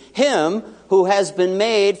see him who has been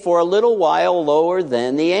made for a little while lower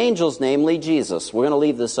than the angels, namely Jesus. We're going to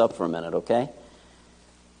leave this up for a minute, okay?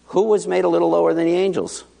 Who was made a little lower than the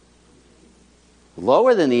angels?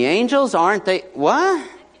 Lower than the angels? Aren't they? What?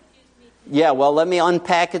 Yeah, well, let me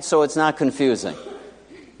unpack it so it's not confusing.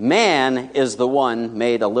 Man is the one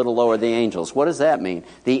made a little lower than the angels. What does that mean?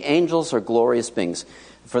 The angels are glorious beings.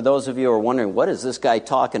 For those of you who are wondering, what is this guy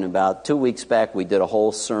talking about? 2 weeks back, we did a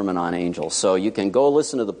whole sermon on angels. So you can go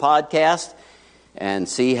listen to the podcast and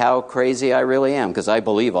see how crazy I really am, because I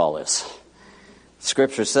believe all this.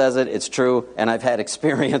 Scripture says it, it's true, and I've had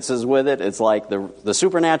experiences with it. It's like the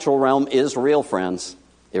supernatural realm is real, friends.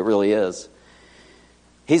 It really is.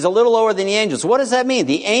 He's a little lower than the angels. What does that mean?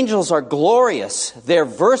 The angels are glorious. They're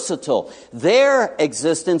versatile. Their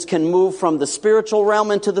existence can move from the spiritual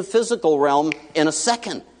realm into the physical realm in a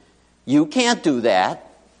second. You can't do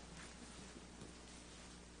that.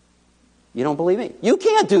 You don't believe me? You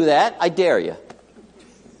can't do that. I dare you.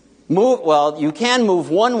 You can move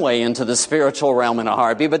one way into the spiritual realm in a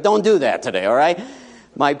heartbeat, but don't do that today, all right?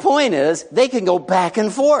 My point is, they can go back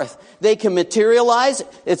and forth. They can materialize.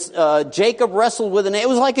 Jacob wrestled with it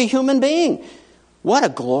was like a human being. What a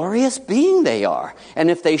glorious being they are. And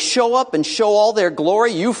if they show up and show all their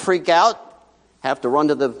glory, you freak out, have to run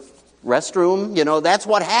to the restroom. You know, that's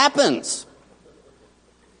what happens.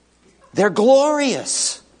 They're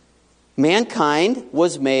glorious. Mankind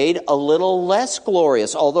was made a little less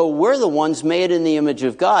glorious. Although we're the ones made in the image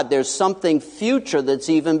of God, there's something future that's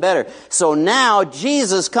even better. So now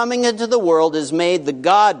Jesus coming into the world is made the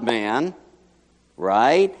God-man,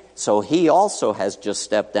 right? So he also has just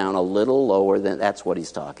stepped down a little lower than, that's what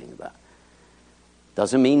he's talking about.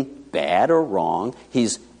 Doesn't mean bad or wrong.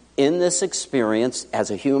 He's in this experience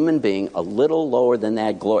as a human being a little lower than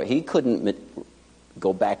that glory. He couldn't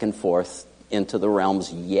go back and forth into the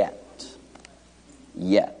realms yet.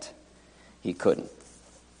 Yet. He couldn't.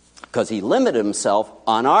 Because he limited himself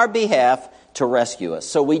on our behalf to rescue us.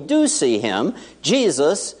 So we do see him,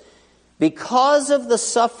 Jesus, because of the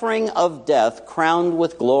suffering of death, crowned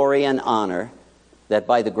with glory and honor, that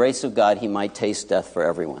by the grace of God he might taste death for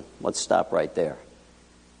everyone. Let's stop right there.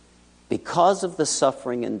 Because of the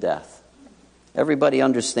suffering and death. Everybody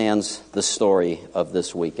understands the story of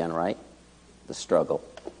this weekend, right? The struggle.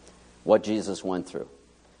 What Jesus went through.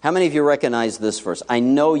 How many of you recognize this verse? I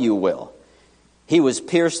know you will. He was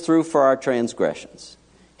pierced through for our transgressions.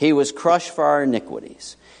 He was crushed for our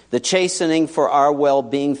iniquities. The chastening for our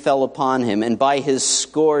well-being fell upon him, and by his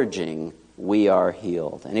scourging we are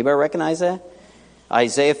healed. Anybody recognize that?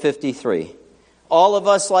 Isaiah 53. All of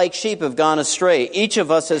us like sheep have gone astray. Each of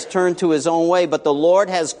us has turned to his own way, but the Lord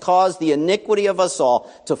has caused the iniquity of us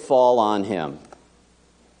all to fall on him.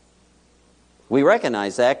 We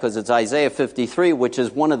recognize that because it's Isaiah 53, which is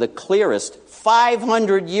one of the clearest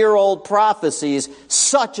 500-year-old prophecies,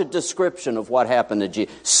 such a description of what happened to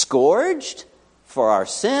Jesus. Scourged for our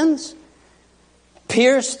sins,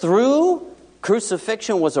 pierced through.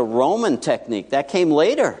 Crucifixion was a Roman technique. That came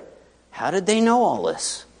later. How did they know all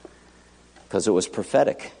this? Because it was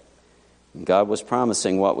prophetic. God was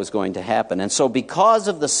promising what was going to happen. And so because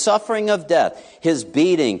of the suffering of death, his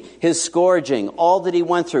beating, his scourging, all that he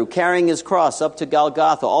went through, carrying his cross up to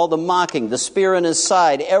Golgotha, all the mocking, the spear in his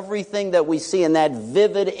side, everything that we see in that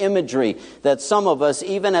vivid imagery that some of us,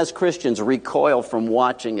 even as Christians, recoil from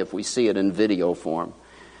watching if we see it in video form.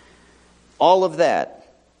 All of that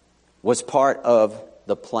was part of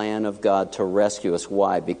the plan of God to rescue us.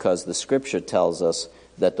 Why? Because the Scripture tells us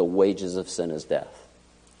that the wages of sin is death.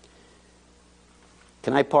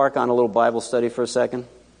 Can I park on a little Bible study for a second?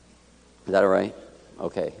 Is that all right?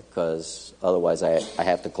 Okay, because otherwise I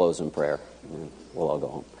have to close in prayer. We'll all go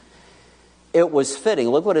home. It was fitting.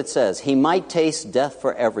 Look what it says. He might taste death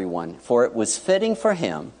for everyone, for it was fitting for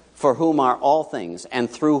him, for whom are all things, and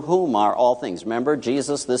through whom are all things. Remember,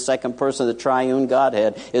 Jesus, this second person of the triune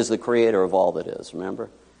Godhead, is the creator of all that is. Remember?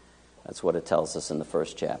 That's what it tells us in the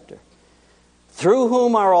first chapter. Through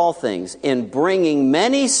whom are all things, in bringing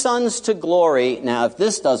many sons to glory. Now, if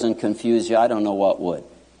this doesn't confuse you, I don't know what would.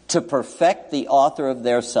 To perfect the author of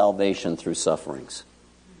their salvation through sufferings.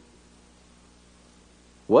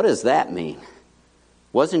 What does that mean?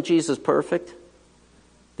 Wasn't Jesus perfect?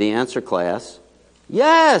 The answer, class,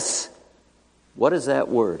 yes. What is that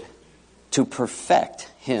word? to perfect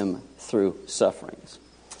him through sufferings.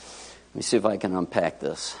 Let me see if I can unpack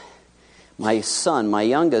this. My son, my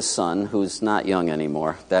youngest son, who's not young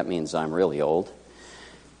anymore, that means I'm really old,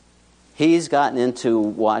 he's gotten into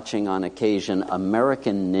watching on occasion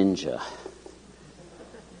American Ninja.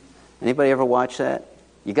 Anybody ever watch that?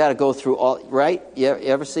 You got to go through all, right? You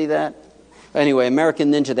ever see that? Anyway,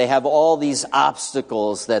 American Ninja, they have all these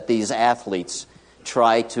obstacles that these athletes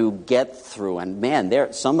try to get through. And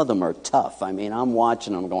man, some of them are tough. I mean, I'm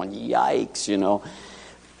watching them going, yikes, you know.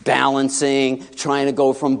 Balancing, trying to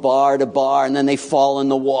go from bar to bar, and then they fall in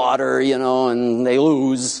the water, you know, and they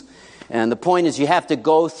lose. And the point is you have to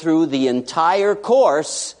go through the entire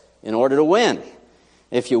course in order to win.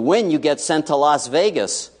 If you win, you get sent to Las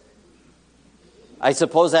Vegas. I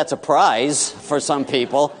suppose that's a prize for some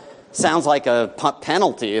people. Sounds like a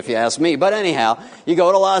penalty if you ask me. But anyhow, you go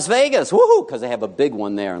to Las Vegas. Woohoo! Because they have a big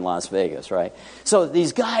one there in Las Vegas, right? So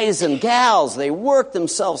these guys and gals, they work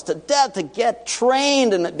themselves to death to get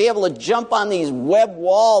trained and be able to jump on these web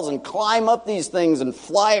walls and climb up these things and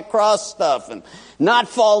fly across stuff and not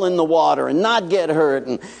fall in the water and not get hurt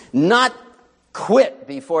and not quit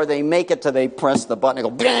before they make it till they press the button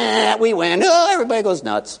and go, bah, we win. Oh, everybody goes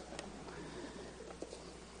nuts.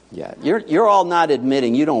 Yeah, you're all not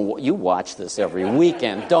admitting you watch this every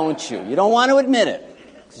weekend, don't you? You don't want to admit it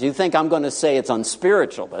because you think I'm going to say it's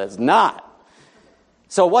unspiritual, but it's not.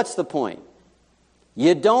 So what's the point?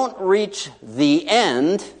 You don't reach the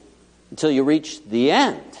end until you reach the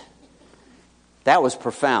end. That was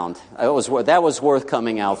profound. That was worth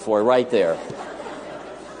coming out for right there.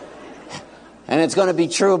 And it's going to be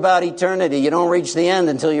true about eternity. You don't reach the end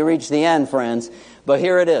until you reach the end, friends. But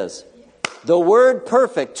here it is. The word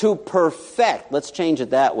perfect, to perfect, let's change it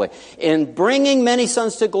that way. In bringing many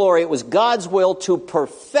sons to glory, it was God's will to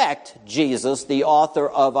perfect Jesus, the author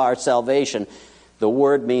of our salvation. The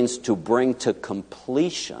word means to bring to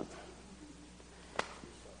completion.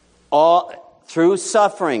 Through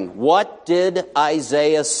suffering, what did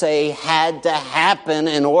Isaiah say had to happen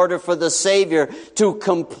in order for the Savior to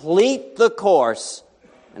complete the course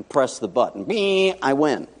and press the button? I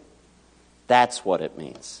win. That's what it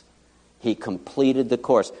means. He completed the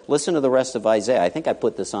course. Listen to the rest of Isaiah. I think I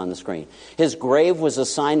put this on the screen. His grave was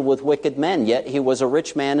assigned with wicked men, yet he was a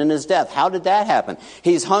rich man in his death. How did that happen?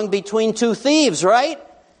 He's hung between two thieves, right?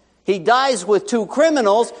 He dies with two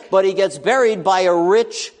criminals, but he gets buried by a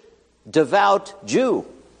rich, devout Jew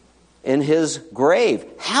in his grave.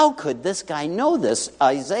 How could this guy know this,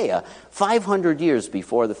 Isaiah, 500 years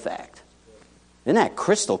before the fact? Isn't that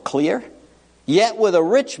crystal clear? Yet with a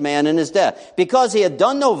rich man in his death. Because he had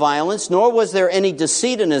done no violence, nor was there any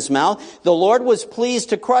deceit in his mouth, the Lord was pleased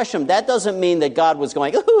to crush him. That doesn't mean that God was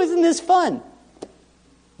going, oh, isn't this fun?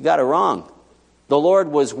 You got it wrong. The Lord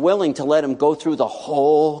was willing to let him go through the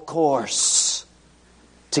whole course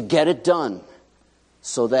to get it done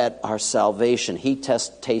so that our salvation, he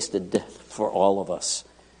tasted death for all of us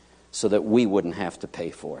so that we wouldn't have to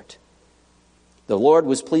pay for it. The Lord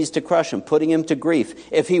was pleased to crush him, putting him to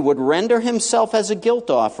grief. If he would render himself as a guilt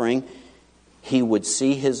offering, he would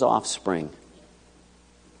see his offspring.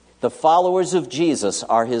 The followers of Jesus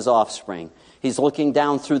are his offspring. He's looking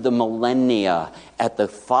down through the millennia at the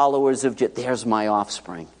followers of Jesus. There's my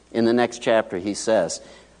offspring. In the next chapter, he says,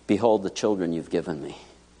 behold the children you've given me.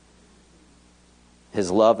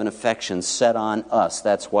 His love and affection set on us.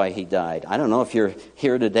 That's why he died. I don't know if you're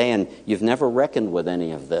here today and you've never reckoned with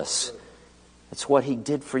any of this. It's what he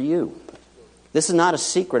did for you. This is not a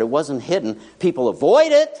secret. It wasn't hidden. People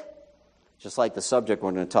avoid it. Just like the subject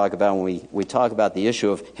we're going to talk about when we talk about the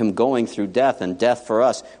issue of him going through death and death for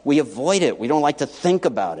us. We avoid it. We don't like to think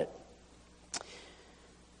about it.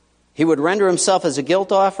 He would render himself as a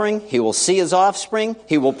guilt offering. He will see his offspring.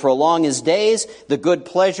 He will prolong his days. The good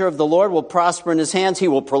pleasure of the Lord will prosper in his hands. He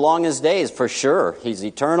will prolong his days for sure. He's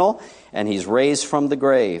eternal and he's raised from the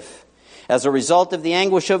grave. As a result of the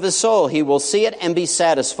anguish of his soul, he will see it and be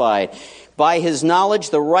satisfied. By his knowledge,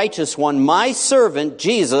 the righteous one, my servant,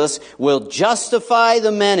 Jesus, will justify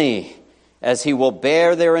the many as he will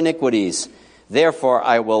bear their iniquities. Therefore,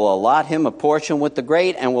 I will allot him a portion with the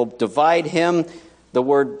great and will divide him. The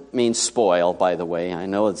word means spoil, by the way. I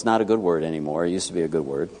know it's not a good word anymore. It used to be a good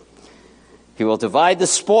word. He will divide the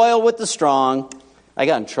spoil with the strong. I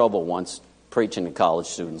got in trouble once preaching to college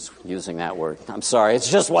students using that word. I'm sorry,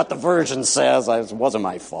 it's just what the version says. It wasn't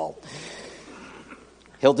my fault.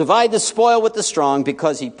 He'll divide the spoil with the strong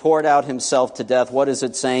because he poured out himself to death. What is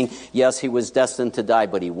it saying? Yes, he was destined to die,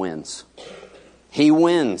 but he wins. He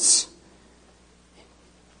wins.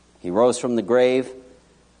 He rose from the grave,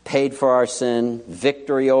 paid for our sin,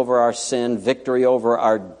 victory over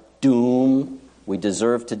our doom, We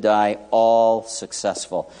deserve to die all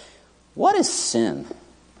successful. What is sin?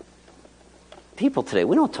 People today,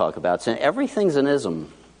 we don't talk about sin. Everything's an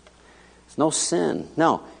ism. There's no sin.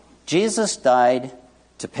 No. Jesus died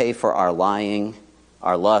to pay for our lying,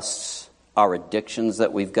 our lusts, our addictions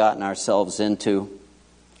that we've gotten ourselves into,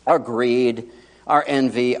 our greed, our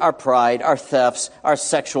envy, our pride, our thefts, our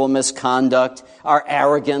sexual misconduct, our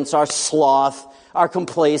arrogance, our sloth, our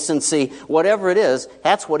complacency, whatever it is,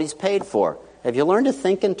 that's what he's paid for. Have you learned to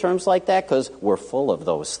think in terms like that? Because we're full of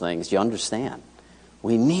those things, you understand.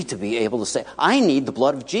 We need to be able to say, I need the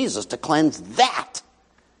blood of Jesus to cleanse that.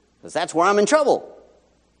 Because that's where I'm in trouble.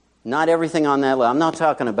 Not everything on that list. I'm not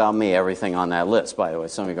talking about me, everything on that list, by the way.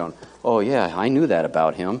 Some of you are going, oh yeah, I knew that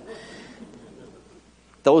about him.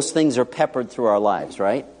 Those things are peppered through our lives,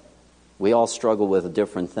 right? We all struggle with a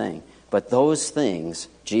different thing. But those things,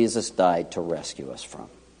 Jesus died to rescue us from.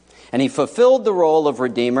 And he fulfilled the role of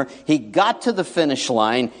Redeemer. He got to the finish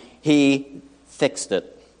line. He fixed it.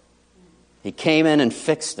 He came in and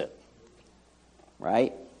fixed it.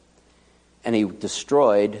 Right? And he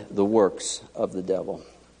destroyed the works of the devil.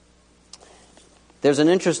 There's an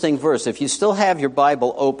interesting verse. If you still have your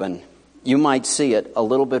Bible open, you might see it a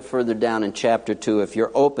little bit further down in chapter 2. If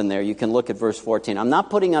you're open there, you can look at verse 14. I'm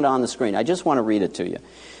not putting it on the screen. I just want to read it to you.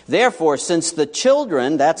 Therefore, since the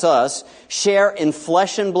children, that's us, share in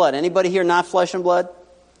flesh and blood. Anybody here not flesh and blood?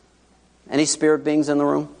 Any spirit beings in the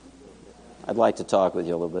room? I'd like to talk with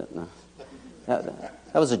you a little bit. No.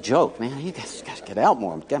 That was a joke, man. You guys got to get out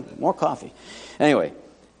more. Get more coffee. Anyway.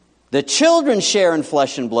 The children share in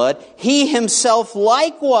flesh and blood. He himself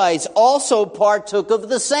likewise also partook of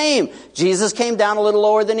the same. Jesus came down a little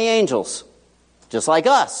lower than the angels. Just like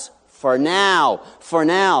us. For now,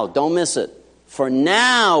 don't miss it. For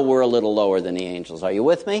now we're a little lower than the angels. Are you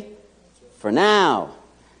with me? For now.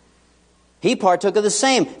 He partook of the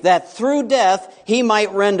same, that through death he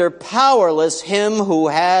might render powerless him who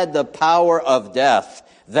had the power of death.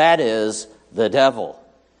 That is, the devil.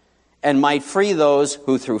 And might free those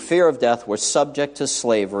who through fear of death were subject to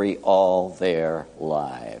slavery all their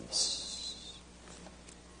lives.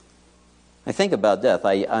 I think about death.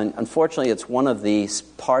 Unfortunately, it's one of these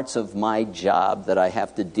parts of my job that I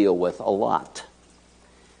have to deal with a lot.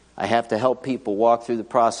 I have to help people walk through the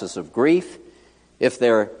process of grief. If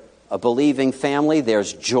they're a believing family,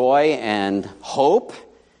 there's joy and hope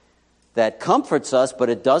that comforts us, but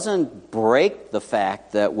it doesn't break the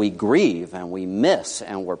fact that we grieve and we miss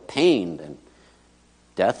and we're pained. And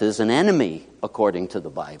death is an enemy, according to the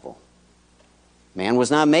Bible. Man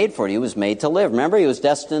was not made for it. He was made to live. Remember, he was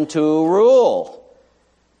destined to rule.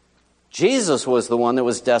 Jesus was the one that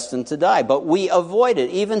was destined to die, but we avoid it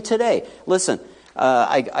even today. Listen,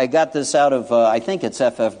 I got this out of, I think it's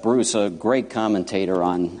F.F. Bruce, a great commentator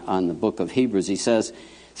on the book of Hebrews. He says,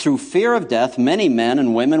 through fear of death, many men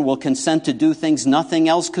and women will consent to do things nothing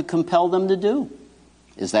else could compel them to do.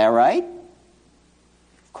 Is that right?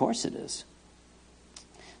 Of course it is.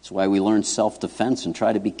 That's why we learn self-defense and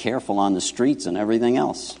try to be careful on the streets and everything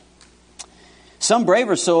else. Some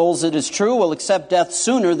braver souls, it is true, will accept death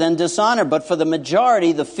sooner than dishonor, but for the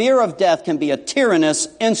majority, the fear of death can be a tyrannous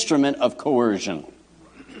instrument of coercion.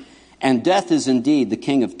 And death is indeed the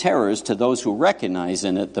king of terrors to those who recognize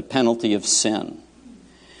in it the penalty of sin.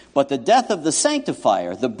 But the death of the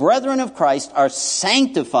sanctifier, the brethren of Christ, are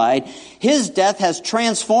sanctified. His death has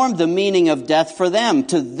transformed the meaning of death for them.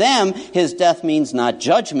 To them, his death means not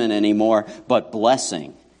judgment anymore, but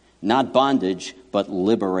blessing. Not bondage, but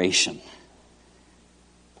liberation.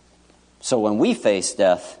 So when we face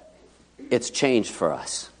death, it's changed for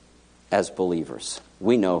us as believers.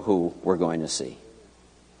 We know who we're going to see.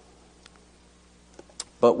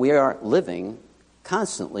 But we are living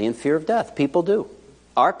constantly in fear of death. People do.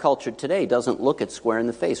 Our culture today doesn't look it square in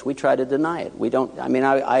the face. We try to deny it. We don't. I mean,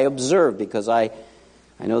 I observe because I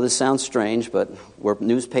know this sounds strange, but we're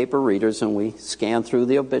newspaper readers and we scan through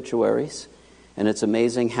the obituaries, and it's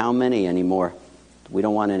amazing how many anymore. We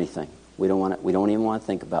don't want anything. We don't even want to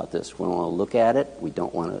think about this. We don't want to look at it. We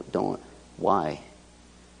don't want to. Why?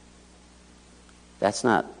 That's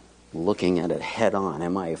not looking at it head on.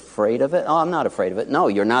 Am I afraid of it? Oh, I'm not afraid of it. No,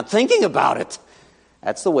 you're not thinking about it.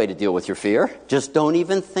 That's the way to deal with your fear. Just don't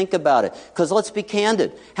even think about it. Because let's be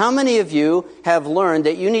candid. How many of you have learned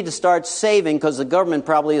that you need to start saving because the government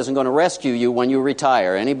probably isn't going to rescue you when you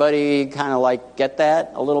retire? Anybody kind of like get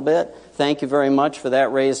that a little bit? Thank you very much for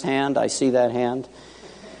that raised hand. I see that hand.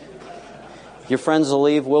 Your friends will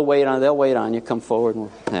leave. They'll wait on you. Come forward.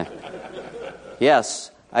 Yes.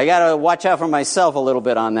 I got to watch out for myself a little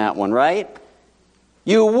bit on that one, right?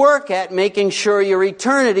 You work at making sure your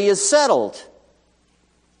eternity is settled.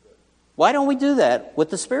 Why don't we do that with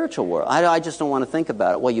the spiritual world? I just don't want to think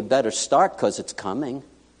about it. Well, you better start because it's coming.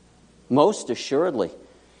 Most assuredly.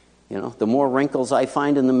 The more wrinkles I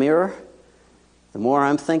find in the mirror, the more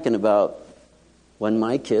I'm thinking about when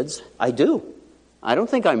my kids, I do. I don't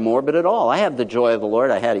think I'm morbid at all. I have the joy of the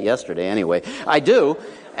Lord. I had it yesterday anyway. I do.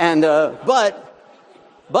 And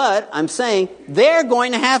but I'm saying they're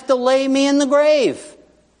going to have to lay me in the grave.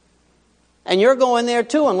 And you're going there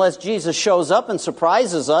too, unless Jesus shows up and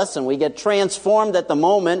surprises us and we get transformed at the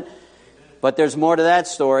moment. But there's more to that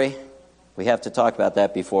story. We have to talk about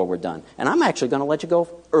that before we're done. And I'm actually going to let you go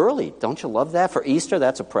early. Don't you love that? For Easter,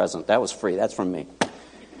 that's a present. That was free. That's from me.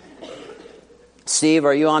 Steve,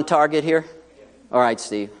 are you on target here? All right,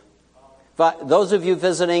 Steve. Those of you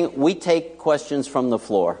visiting, we take questions from the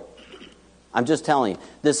floor. I'm just telling you,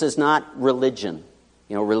 this is not religion.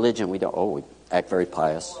 Religion, we act very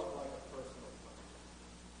pious.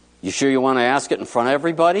 You sure you want to ask it in front of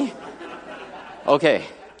everybody? Okay. I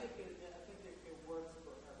think it works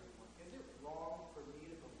for everyone. Is it wrong for me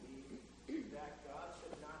to believe that God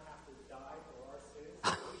should not have to die for our sins?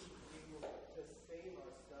 We should be able to save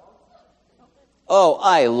ourselves? Oh,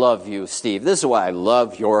 I love you, Steve. This is why I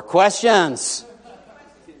love your questions.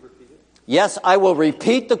 Yes, I will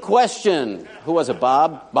repeat the question. Who was it,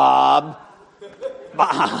 Bob? Bob.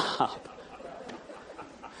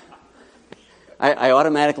 I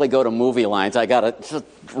automatically go to movie lines. I got to just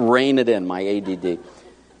rein it in, my ADD.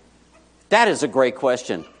 That is a great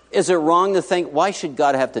question. Is it wrong to think, why should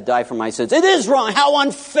God have to die for my sins? It is wrong. How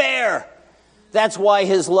unfair. That's why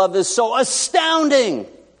his love is so astounding.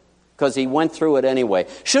 Because he went through it anyway.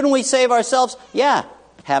 Shouldn't we save ourselves? Yeah,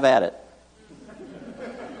 have at it.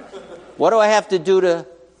 What do I have to do to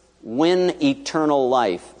win eternal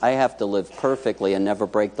life? I have to live perfectly and never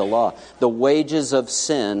break the law. The wages of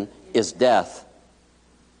sin is death.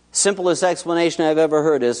 Simplest explanation I've ever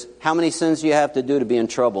heard is, how many sins do you have to do to be in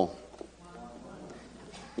trouble?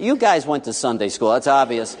 You guys went to Sunday school, that's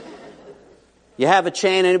obvious. You have a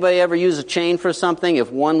chain. Anybody ever use a chain for something?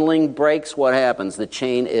 If one link breaks, what happens? The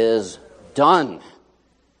chain is done.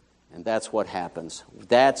 And that's what happens.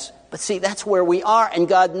 But see, that's where we are, and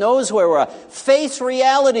God knows where we're at. Face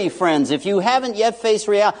reality, friends. If you haven't yet faced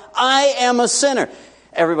reality, I am a sinner.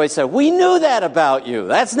 Everybody said, we knew that about you.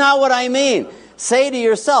 That's not what I mean. Say to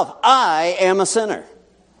yourself, I am a sinner.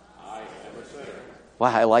 I am a sinner. Wow,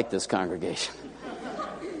 I like this congregation.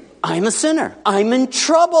 I'm a sinner. I'm in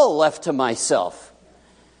trouble left to myself.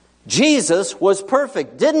 Jesus was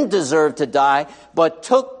perfect, didn't deserve to die, but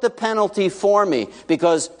took the penalty for me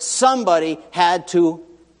because somebody had to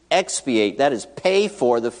expiate, that is, pay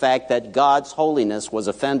for the fact that God's holiness was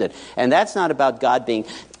offended. And that's not about God being,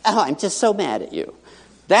 I'm just so mad at you.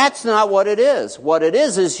 That's not what it is. What it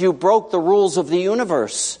is you broke the rules of the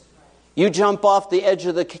universe. You jump off the edge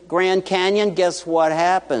of the Grand Canyon, guess what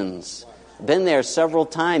happens? Been there several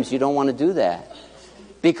times. You don't want to do that.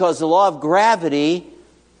 Because the law of gravity,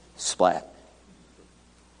 splat.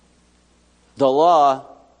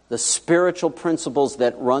 The spiritual principles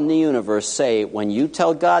that run the universe say when you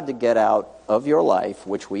tell God to get out of your life,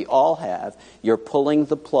 which we all have, you're pulling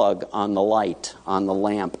the plug on the light, on the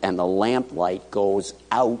lamp, and the lamp light goes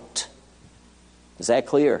out. Is that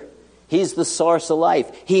clear? He's the source of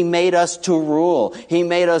life. He made us to rule. He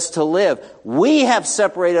made us to live. We have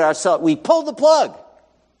separated ourselves. We pulled the plug.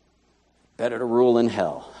 Better to rule in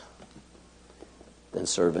hell than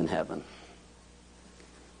serve in heaven.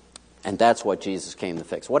 And that's what Jesus came to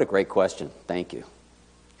fix. What a great question. Thank you.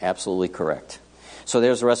 Absolutely correct. So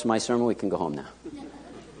there's the rest of my sermon. We can go home now.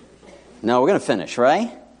 No, we're going to finish,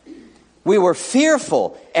 right? We were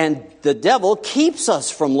fearful, and the devil keeps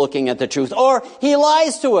us from looking at the truth. Or he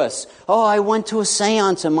lies to us. Oh, I went to a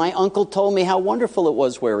seance, and my uncle told me how wonderful it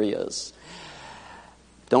was where he is.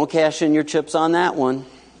 Don't cash in your chips on that one.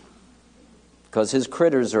 Because his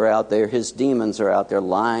critters are out there, his demons are out there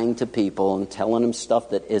lying to people and telling them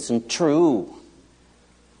stuff that isn't true.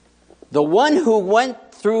 The one who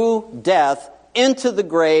went through death into the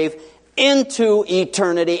grave, into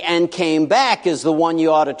eternity, and came back is the one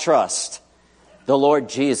you ought to trust. The Lord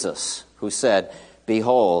Jesus, who said,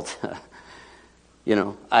 behold,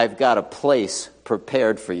 I've got a place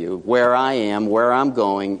prepared for you. Where I am, where I'm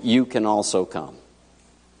going, you can also come.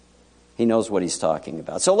 He knows what he's talking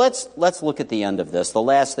about. So let's look at the end of this. The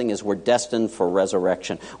last thing is we're destined for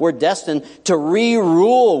resurrection. We're destined to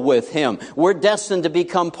re-rule with him. We're destined to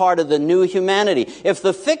become part of the new humanity. If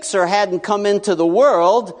the fixer hadn't come into the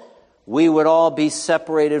world, we would all be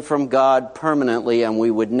separated from God permanently, and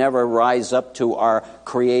we would never rise up to our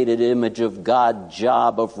created image of God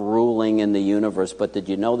job of ruling in the universe. But did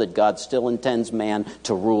you know that God still intends man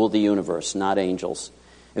to rule the universe, not angels?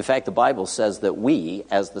 In fact, the Bible says that we,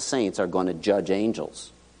 as the saints, are going to judge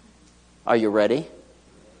angels. Are you ready?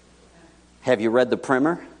 Have you read the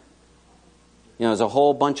primer? You know, there's a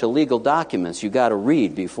whole bunch of legal documents you got to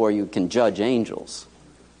read before you can judge angels.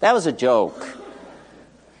 That was a joke.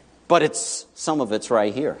 But some of it's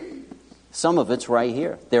right here. Some of it's right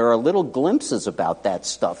here. There are little glimpses about that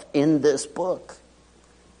stuff in this book.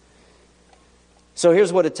 So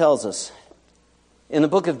here's what it tells us. In the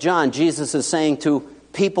book of John, Jesus is saying to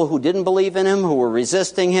people who didn't believe in him, who were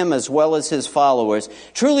resisting him, as well as his followers,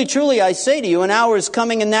 "Truly, truly, I say to you, an hour is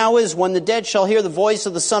coming and now is when the dead shall hear the voice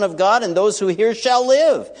of the Son of God, and those who hear shall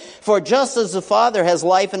live. For just as the Father has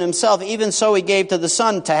life in himself, even so he gave to the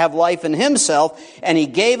Son to have life in himself, and he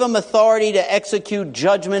gave him authority to execute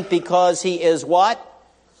judgment because he is" what?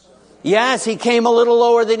 Yes, he came a little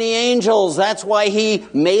lower than the angels. That's why he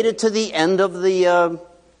made it to the end of the,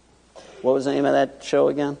 what was the name of that show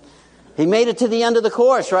again? He made it to the end of the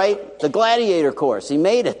course, right? The gladiator course. He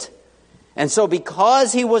made it. And so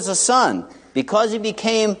because he was a son, because he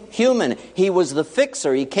became human, he was the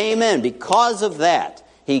fixer. He came in. Because of that,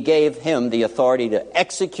 he gave him the authority to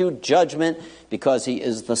execute judgment because he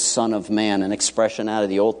is the Son of Man, an expression out of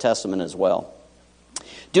the Old Testament as well.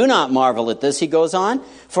 "Do not marvel at this," he goes on,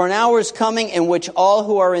 "for an hour is coming in which all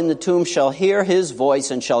who are in the tomb shall hear his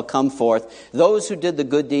voice and shall come forth, those who did the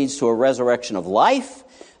good deeds to a resurrection of life,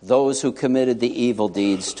 those who committed the evil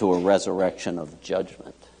deeds to a resurrection of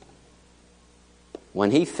judgment." When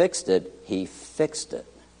he fixed it, he fixed it.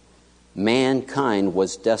 Mankind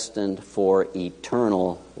was destined for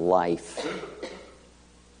eternal life.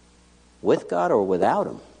 With God or without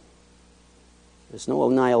him. There's no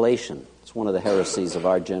annihilation. It's one of the heresies of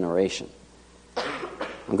our generation.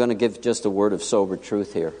 I'm going to give just a word of sober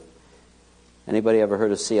truth here. Anybody ever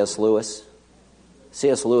heard of C.S. Lewis?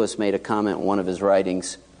 C.S. Lewis made a comment in one of his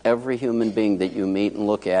writings: every human being that you meet and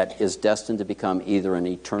look at is destined to become either an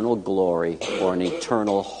eternal glory or an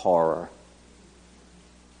eternal horror.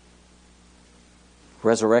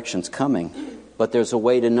 Resurrection's coming, but there's a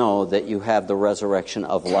way to know that you have the resurrection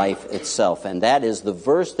of life itself. And that is the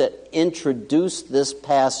verse that introduced this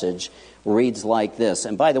passage reads like this.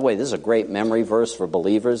 And by the way, this is a great memory verse for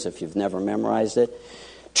believers if you've never memorized it.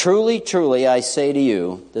 "Truly, truly, I say to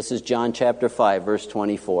you," this is John chapter 5, verse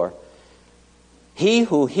 24, "he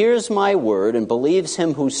who hears my word and believes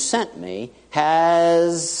him who sent me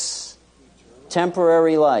has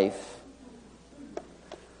temporary life,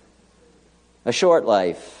 a short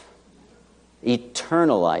life,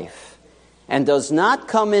 eternal life, and does not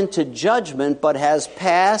come into judgment, but has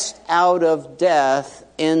passed out of death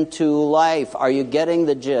into life." Are you getting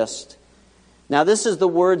the gist? Now, this is the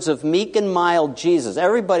words of meek and mild Jesus.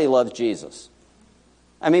 Everybody loves Jesus.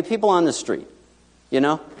 I mean, people on the street, you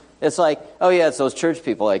know? It's like, oh yeah, it's those church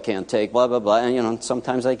people I can't take, blah, blah, blah. And, you know,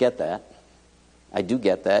 sometimes I get that. I do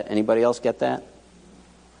get that. Anybody else get that?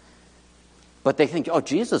 But they think, oh,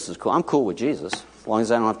 Jesus is cool. I'm cool with Jesus, as long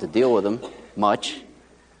as I don't have to deal with him much.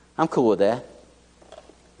 I'm cool with that.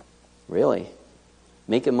 Really?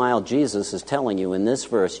 Meek and mild Jesus is telling you in this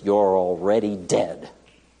verse, you're already dead.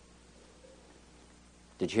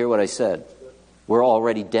 Did you hear what I said? We're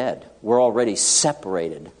already dead. We're already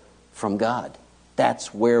separated from God.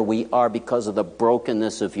 That's where we are because of the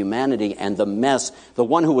brokenness of humanity and the mess. The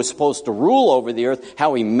one who was supposed to rule over the earth,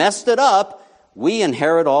 how he messed it up, we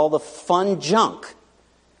inherit all the fun junk.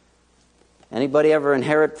 Anybody ever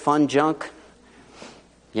inherit fun junk?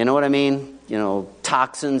 You know what I mean? You know,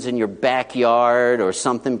 toxins in your backyard or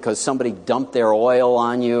something because somebody dumped their oil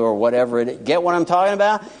on you or whatever it is. Get what I'm talking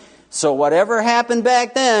about? So whatever happened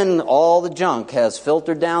back then, all the junk has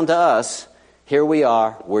filtered down to us. Here we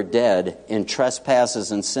are, we're dead in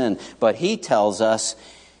trespasses and sin. But he tells us,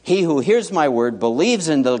 he who hears my word, believes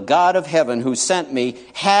in the God of heaven who sent me,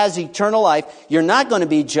 has eternal life. You're not going to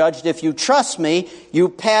be judged if you trust me. You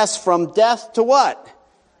pass from death to what?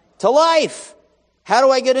 To life. How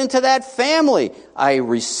do I get into that family? I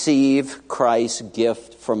receive Christ's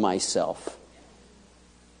gift for myself.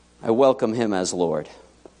 I welcome him as Lord.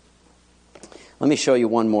 Let me show you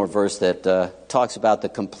one more verse that talks about the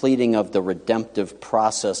completing of the redemptive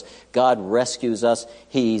process. God rescues us.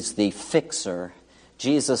 He's the fixer.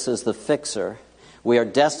 Jesus is the fixer. We are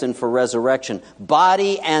destined for resurrection.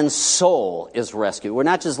 Body and soul is rescued. We're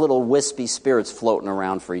not just little wispy spirits floating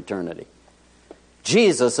around for eternity.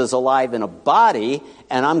 Jesus is alive in a body,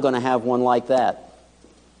 and I'm going to have one like that.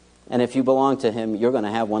 And if you belong to him, you're going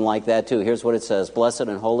to have one like that too. Here's what it says. Blessed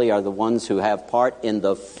and holy are the ones who have part in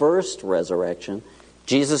the first resurrection.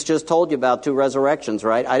 Jesus just told you about 2 resurrections,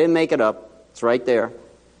 right? I didn't make it up. It's right there.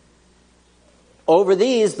 Over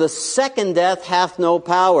these the second death hath no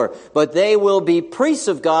power, but they will be priests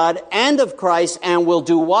of God and of Christ, and will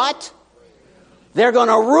do what? They're going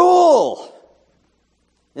to rule.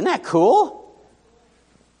 Isn't that cool?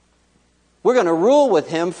 We're going to rule with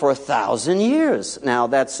him for 1,000 years. Now,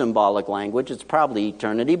 that's symbolic language. It's probably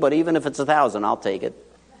eternity, but even if it's 1,000, I'll take it.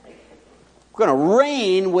 We're going to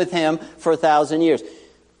reign with him for 1,000 years.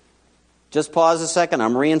 Just pause a second.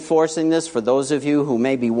 I'm reinforcing this for those of you who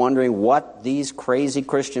may be wondering what these crazy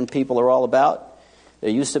Christian people are all about. There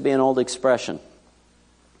used to be an old expression.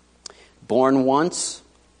 Born once,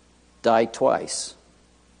 die twice.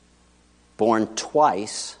 Born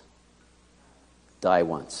twice, die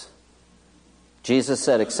once. Jesus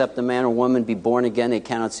said, except a man or woman be born again, they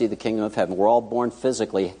cannot see the kingdom of heaven. We're all born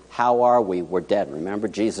physically. How are we? We're dead. Remember,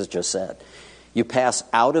 Jesus just said. You pass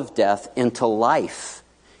out of death into life.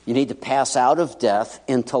 You need to pass out of death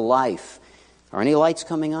into life. Are any lights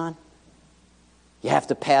coming on? You have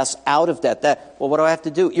to pass out of death. Well, what do I have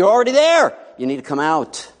to do? You're already there. You need to come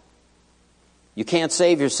out. You can't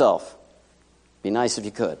save yourself. Be nice if you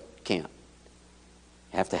could. You can't.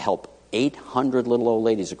 You have to help 800 little old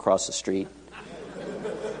ladies across the street.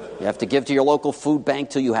 You have to give to your local food bank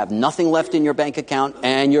till you have nothing left in your bank account,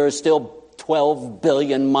 and you're still 12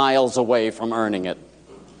 billion miles away from earning it.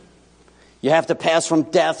 You have to pass from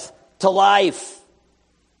death to life.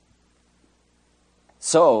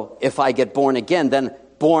 So, if I get born again, then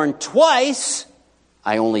born twice,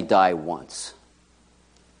 I only die once.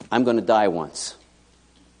 I'm going to die once.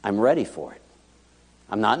 I'm ready for it.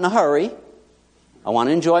 I'm not in a hurry. I want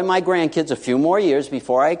to enjoy my grandkids a few more years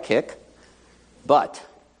before I kick. But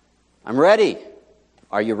I'm ready.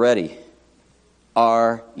 Are you ready?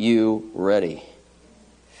 Are you ready?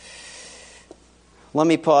 Let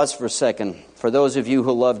me pause for a second. For those of you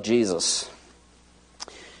who love Jesus,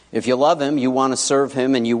 if you love him, you want to serve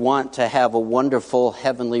him, and you want to have a wonderful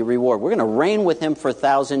heavenly reward. We're going to reign with him for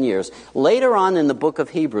 1,000 years. Later on in the book of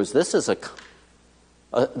Hebrews, this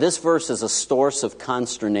verse is a source of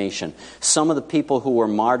consternation. Some of the people who were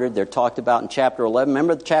martyred, they're talked about in chapter 11.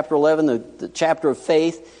 Remember chapter 11, the chapter of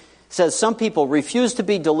faith? Says some people refused to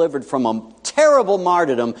be delivered from a terrible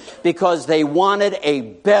martyrdom because they wanted a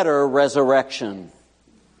better resurrection.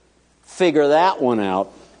 Figure that one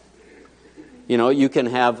out. You know, you can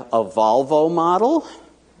have a Volvo model.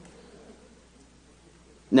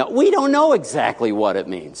 Now, we don't know exactly what it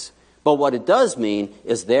means. But what it does mean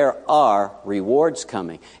is there are rewards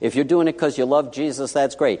coming. If you're doing it because you love Jesus,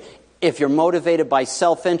 that's great. If you're motivated by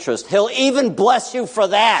self-interest, he'll even bless you for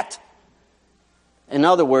that. In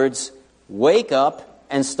other words, wake up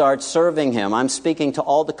and start serving him. I'm speaking to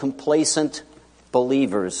all the complacent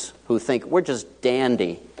believers who think we're just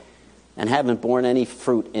dandy and haven't borne any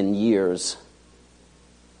fruit in years.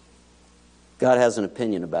 God has an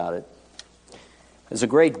opinion about it. There's a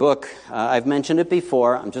great book. I've mentioned it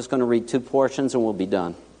before. I'm just going to read 2 portions and we'll be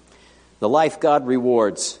done. The Life God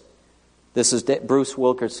Rewards. This is Bruce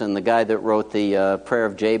Wilkerson, the guy that wrote the Prayer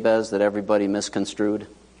of Jabez that everybody misconstrued.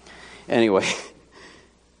 Anyway,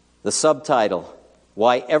 the subtitle,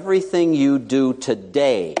 Why Everything You Do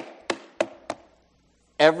Today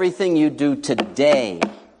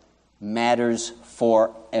Matters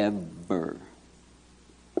Forever.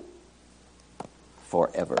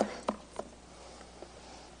 Forever.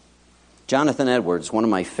 Jonathan Edwards, one of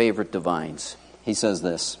my favorite divines, he says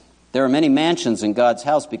this, there are many mansions in God's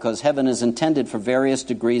house because heaven is intended for various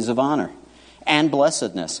degrees of honor and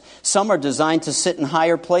blessedness. Some are designed to sit in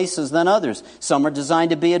higher places than others. Some are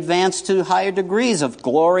designed to be advanced to higher degrees of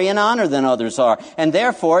glory and honor than others are. And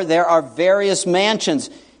therefore, there are various mansions.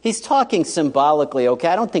 He's talking symbolically, okay?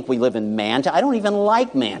 I don't think we live in mansions. I don't even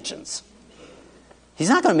like mansions. He's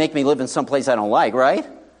not going to make me live in some place I don't like, right?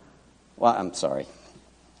 Well, I'm sorry.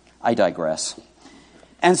 I digress.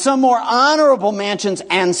 And some more honorable mansions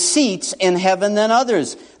and seats in heaven than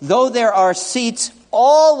others. Though there are seats,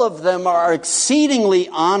 all of them are exceedingly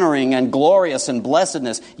honoring and glorious in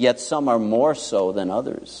blessedness, yet some are more so than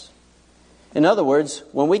others. In other words,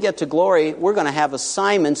 when we get to glory, we're going to have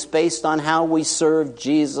assignments based on how we serve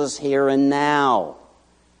Jesus here and now.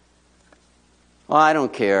 Well, I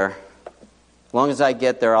don't care. As long as I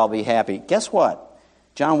get there, I'll be happy. Guess what?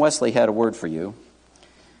 John Wesley had a word for you.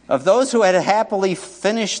 Of those who had happily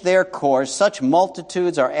finished their course, such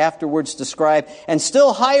multitudes are afterwards described, and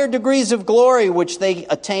still higher degrees of glory which they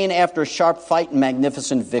attain after a sharp fight and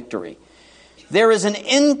magnificent victory. There is an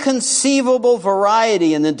inconceivable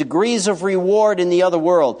variety in the degrees of reward in the other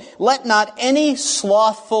world. Let not any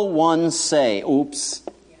slothful one say, oops,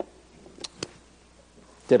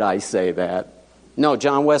 did I say that? No,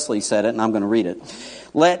 John Wesley said it, and I'm going to read it.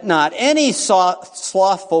 Let not any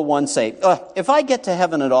slothful one say, if I get to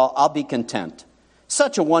heaven at all, I'll be content.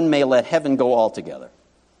 Such a one may let heaven go altogether.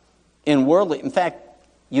 In fact,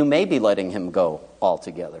 you may be letting him go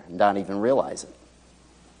altogether and not even realize it.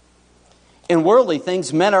 In worldly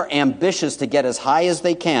things, men are ambitious to get as high as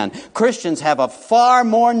they can. Christians have a far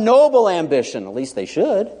more noble ambition. At least they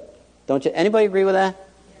should. Don't you? Anybody agree with that?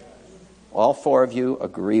 All four of you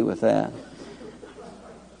agree with that.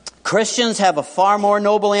 Christians have a far more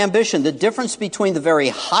noble ambition. The difference between the very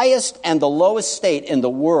highest and the lowest state in the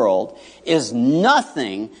world is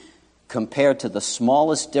nothing compared to the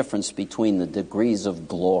smallest difference between the degrees of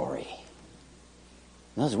glory.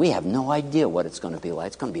 We have no idea what it's going to be like.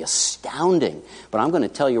 It's going to be astounding. But I'm going to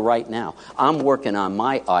tell you right now, I'm working on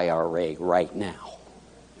my IRA right now.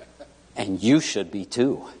 And you should be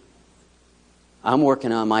too. I'm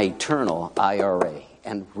working on my eternal IRA.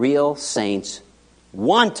 And real saints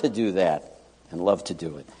want to do that and love to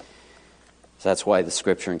do it. So that's why the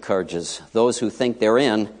Scripture encourages those who think they're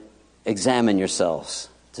in, examine yourselves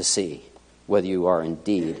to see whether you are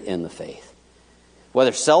indeed in the faith.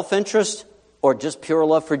 Whether self-interest or just pure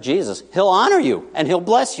love for Jesus, He'll honor you and He'll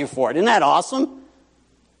bless you for it. Isn't that awesome?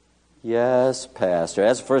 Yes, Pastor.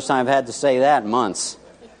 That's the first time I've had to say that in months.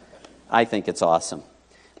 I think it's awesome.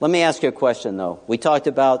 Let me ask you a question, though. We talked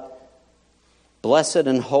about blessed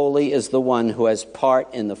and holy is the one who has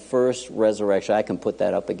part in the first resurrection. I can put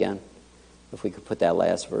that up again. If we could put that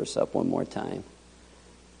last verse up one more time.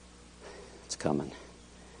 It's coming.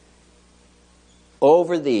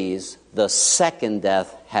 Over these, the second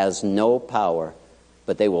death has no power,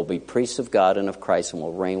 but they will be priests of God and of Christ and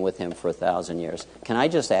will reign with Him for 1,000 years. Can I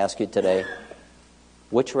just ask you today,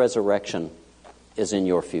 which resurrection is in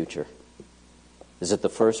your future? Is it the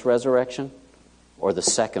first resurrection or the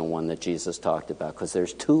second one that Jesus talked about? Because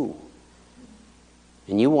there's two.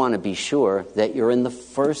 And you want to be sure that you're in the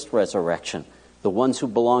first resurrection, the ones who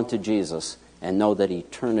belong to Jesus, and know that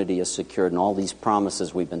eternity is secured and all these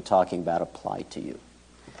promises we've been talking about apply to you.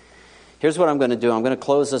 Here's what I'm going to do. I'm going to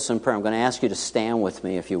close this in prayer. I'm going to ask you to stand with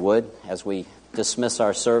me, if you would, as we dismiss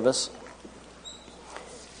our service.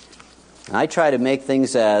 And I try to make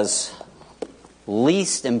things as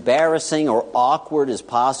least embarrassing or awkward as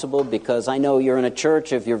possible, because I know you're in a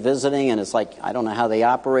church if you're visiting and it's like, I don't know how they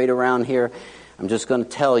operate around here. I'm just going to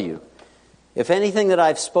tell you. If anything that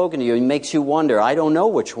I've spoken to you makes you wonder, I don't know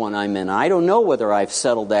which one I'm in. I don't know whether I've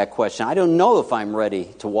settled that question. I don't know if I'm ready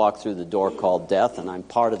to walk through the door called death and I'm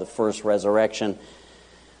part of the first resurrection.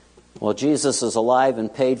 Well, Jesus is alive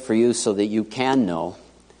and paid for you so that you can know,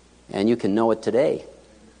 and you can know it today.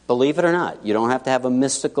 Believe it or not, you don't have to have a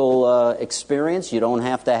mystical experience. You don't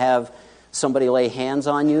have to have somebody lay hands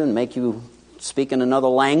on you and make you speak in another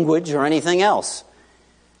language or anything else.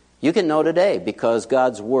 You can know today because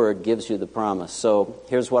God's Word gives you the promise. So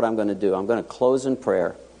here's what I'm going to do. I'm going to close in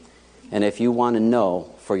prayer. And if you want to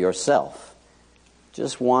know for yourself,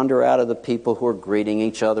 just wander out of the people who are greeting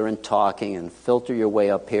each other and talking and filter your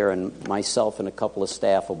way up here. And myself and a couple of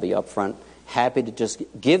staff will be up front, happy to just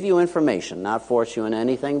give you information, not force you in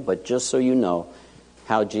anything, but just so you know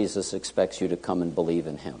how Jesus expects you to come and believe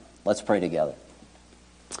in Him. Let's pray together.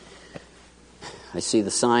 I see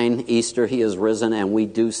the sign, Easter, He is risen, and we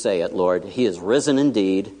do say it, Lord. He is risen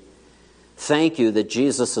indeed. Thank you that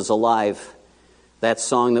Jesus is alive. That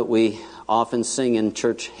song that we often sing in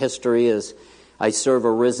church history is, I serve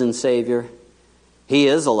a risen Savior. He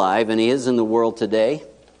is alive, and He is in the world today,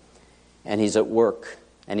 and He's at work.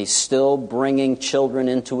 And He's still bringing children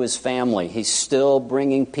into His family. He's still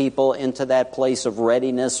bringing people into that place of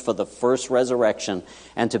readiness for the first resurrection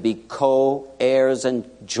and to be co-heirs and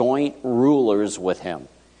joint rulers with Him.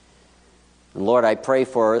 And Lord, I pray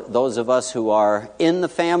for those of us who are in the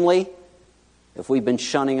family, if we've been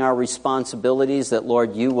shunning our responsibilities, that,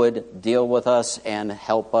 Lord, You would deal with us and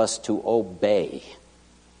help us to obey.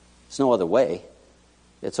 There's no other way.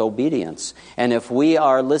 It's obedience. And if we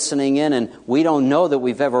are listening in and we don't know that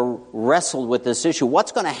we've ever wrestled with this issue,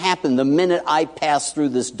 what's going to happen the minute I pass through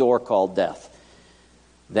this door called death?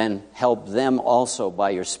 Then help them also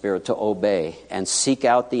by Your Spirit to obey and seek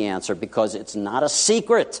out the answer, because it's not a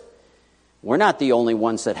secret. We're not the only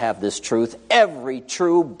ones that have this truth. Every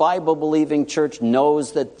true Bible-believing church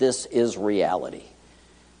knows that this is reality.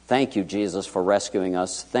 Thank You, Jesus, for rescuing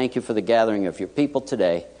us. Thank You for the gathering of Your people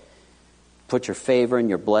today. Put Your favor and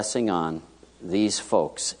Your blessing on these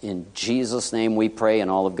folks. In Jesus' name we pray,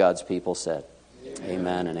 and all of God's people said,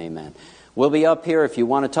 amen and amen. We'll be up here if you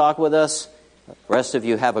want to talk with us. The rest of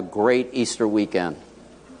you have a great Easter weekend.